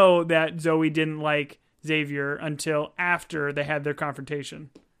didn't know that Zoe didn't like Xavier until after they had their confrontation.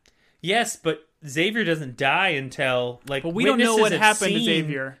 Yes, but Xavier doesn't die until But we don't know what happened to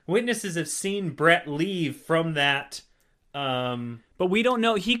Xavier. Witnesses have seen Brett leave from that. But we don't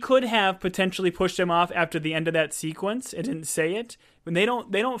know. He could have potentially pushed him off after the end of that sequence. It didn't say it. When they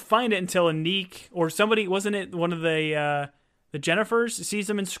don't find it until Anik or somebody, wasn't it one of the Jennifers sees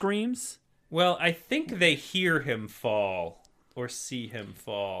him and screams? Well, I think they hear him fall or see him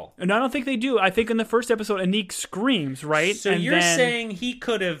fall. And I don't think they do. I think in the first episode, Anik screams, right? So and you're saying he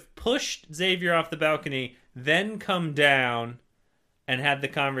could have pushed Xavier off the balcony, then come down and had the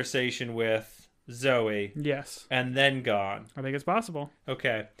conversation with Zoe. Yes. And then gone. I think it's possible.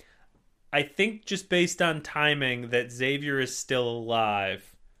 Okay. I think just based on timing that Xavier is still alive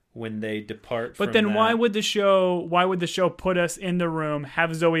when they depart from But then that. why would the show put us in the room,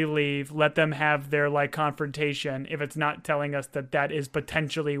 have Zoe leave, let them have their like confrontation if it's not telling us that is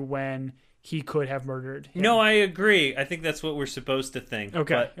potentially when he could have murdered him? No, I agree. I think that's what we're supposed to think.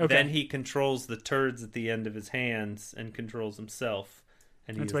 Okay. But then he controls the turds at the end of his hands and controls himself.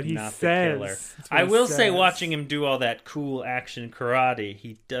 And That's he's what he not says. the killer. That's what I he will say, says. watching him do all that cool action karate,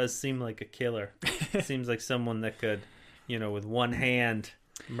 he does seem like a killer. Seems like someone that could, with one hand,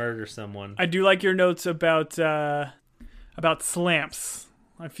 murder someone. I do like your notes about Slamps.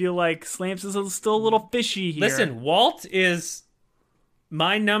 I feel like Slamps is still a little fishy here. Listen, Walt is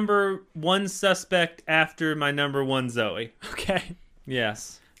my number one suspect after my number one Zoe. Okay.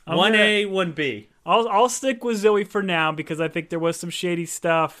 Yes. I'm 1A, 1B. I'll stick with Zoe for now because I think there was some shady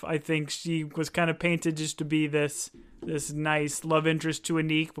stuff. I think she was kind of painted just to be this nice love interest to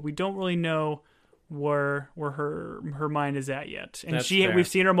Anik, but we don't really know where her mind is at yet. And That's fair. We've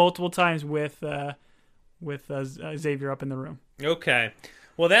seen her multiple times with Xavier up in the room. Okay.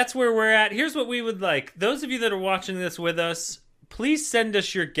 Well, that's where we're at. Here's what we would like. Those of you that are watching this with us, please send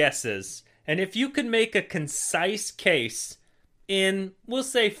us your guesses. And if you can make a concise case in, we'll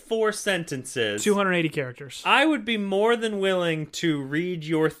say, 4 sentences. 280 characters. I would be more than willing to read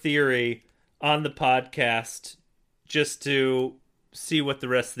your theory on the podcast just to see what the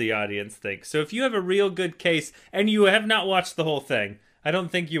rest of the audience thinks. So if you have a real good case, and you have not watched the whole thing, I don't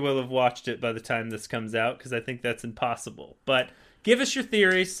think you will have watched it by the time this comes out, because I think that's impossible. But give us your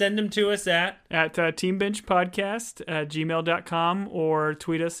theories. Send them to us at teambingepodcast@gmail.com or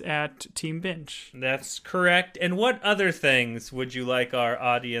tweet us at teambinge. That's correct. And what other things would you like our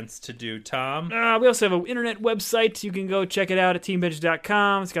audience to do, Tom? We also have an internet website. You can go check it out at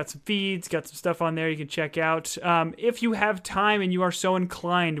teambinge.com. It's got some feeds, got some stuff on there you can check out. If you have time and you are so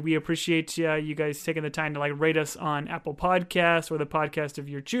inclined, we appreciate you guys taking the time to rate us on Apple Podcasts or the podcast of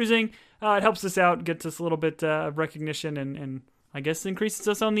your choosing. It helps us out, gets us a little bit of recognition, and I guess increases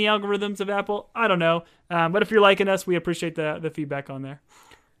us on the algorithms of Apple. I don't know. But if you're liking us, we appreciate the feedback on there.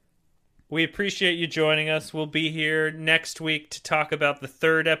 We appreciate you joining us. We'll be here next week to talk about the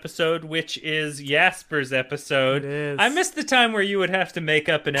 3rd episode, which is Jasper's episode. It is. I missed the time where you would have to make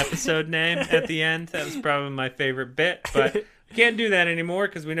up an episode name at the end. That was probably my favorite bit, but we can't do that anymore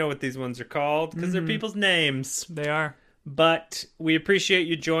because we know what these ones are called, because they're people's names. They are. But we appreciate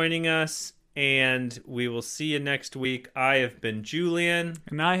you joining us, and we will see you next week. I have been Julian.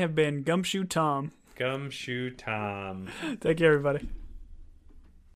 And I have been Gumshoe Tom. Gumshoe Tom. Take care, everybody.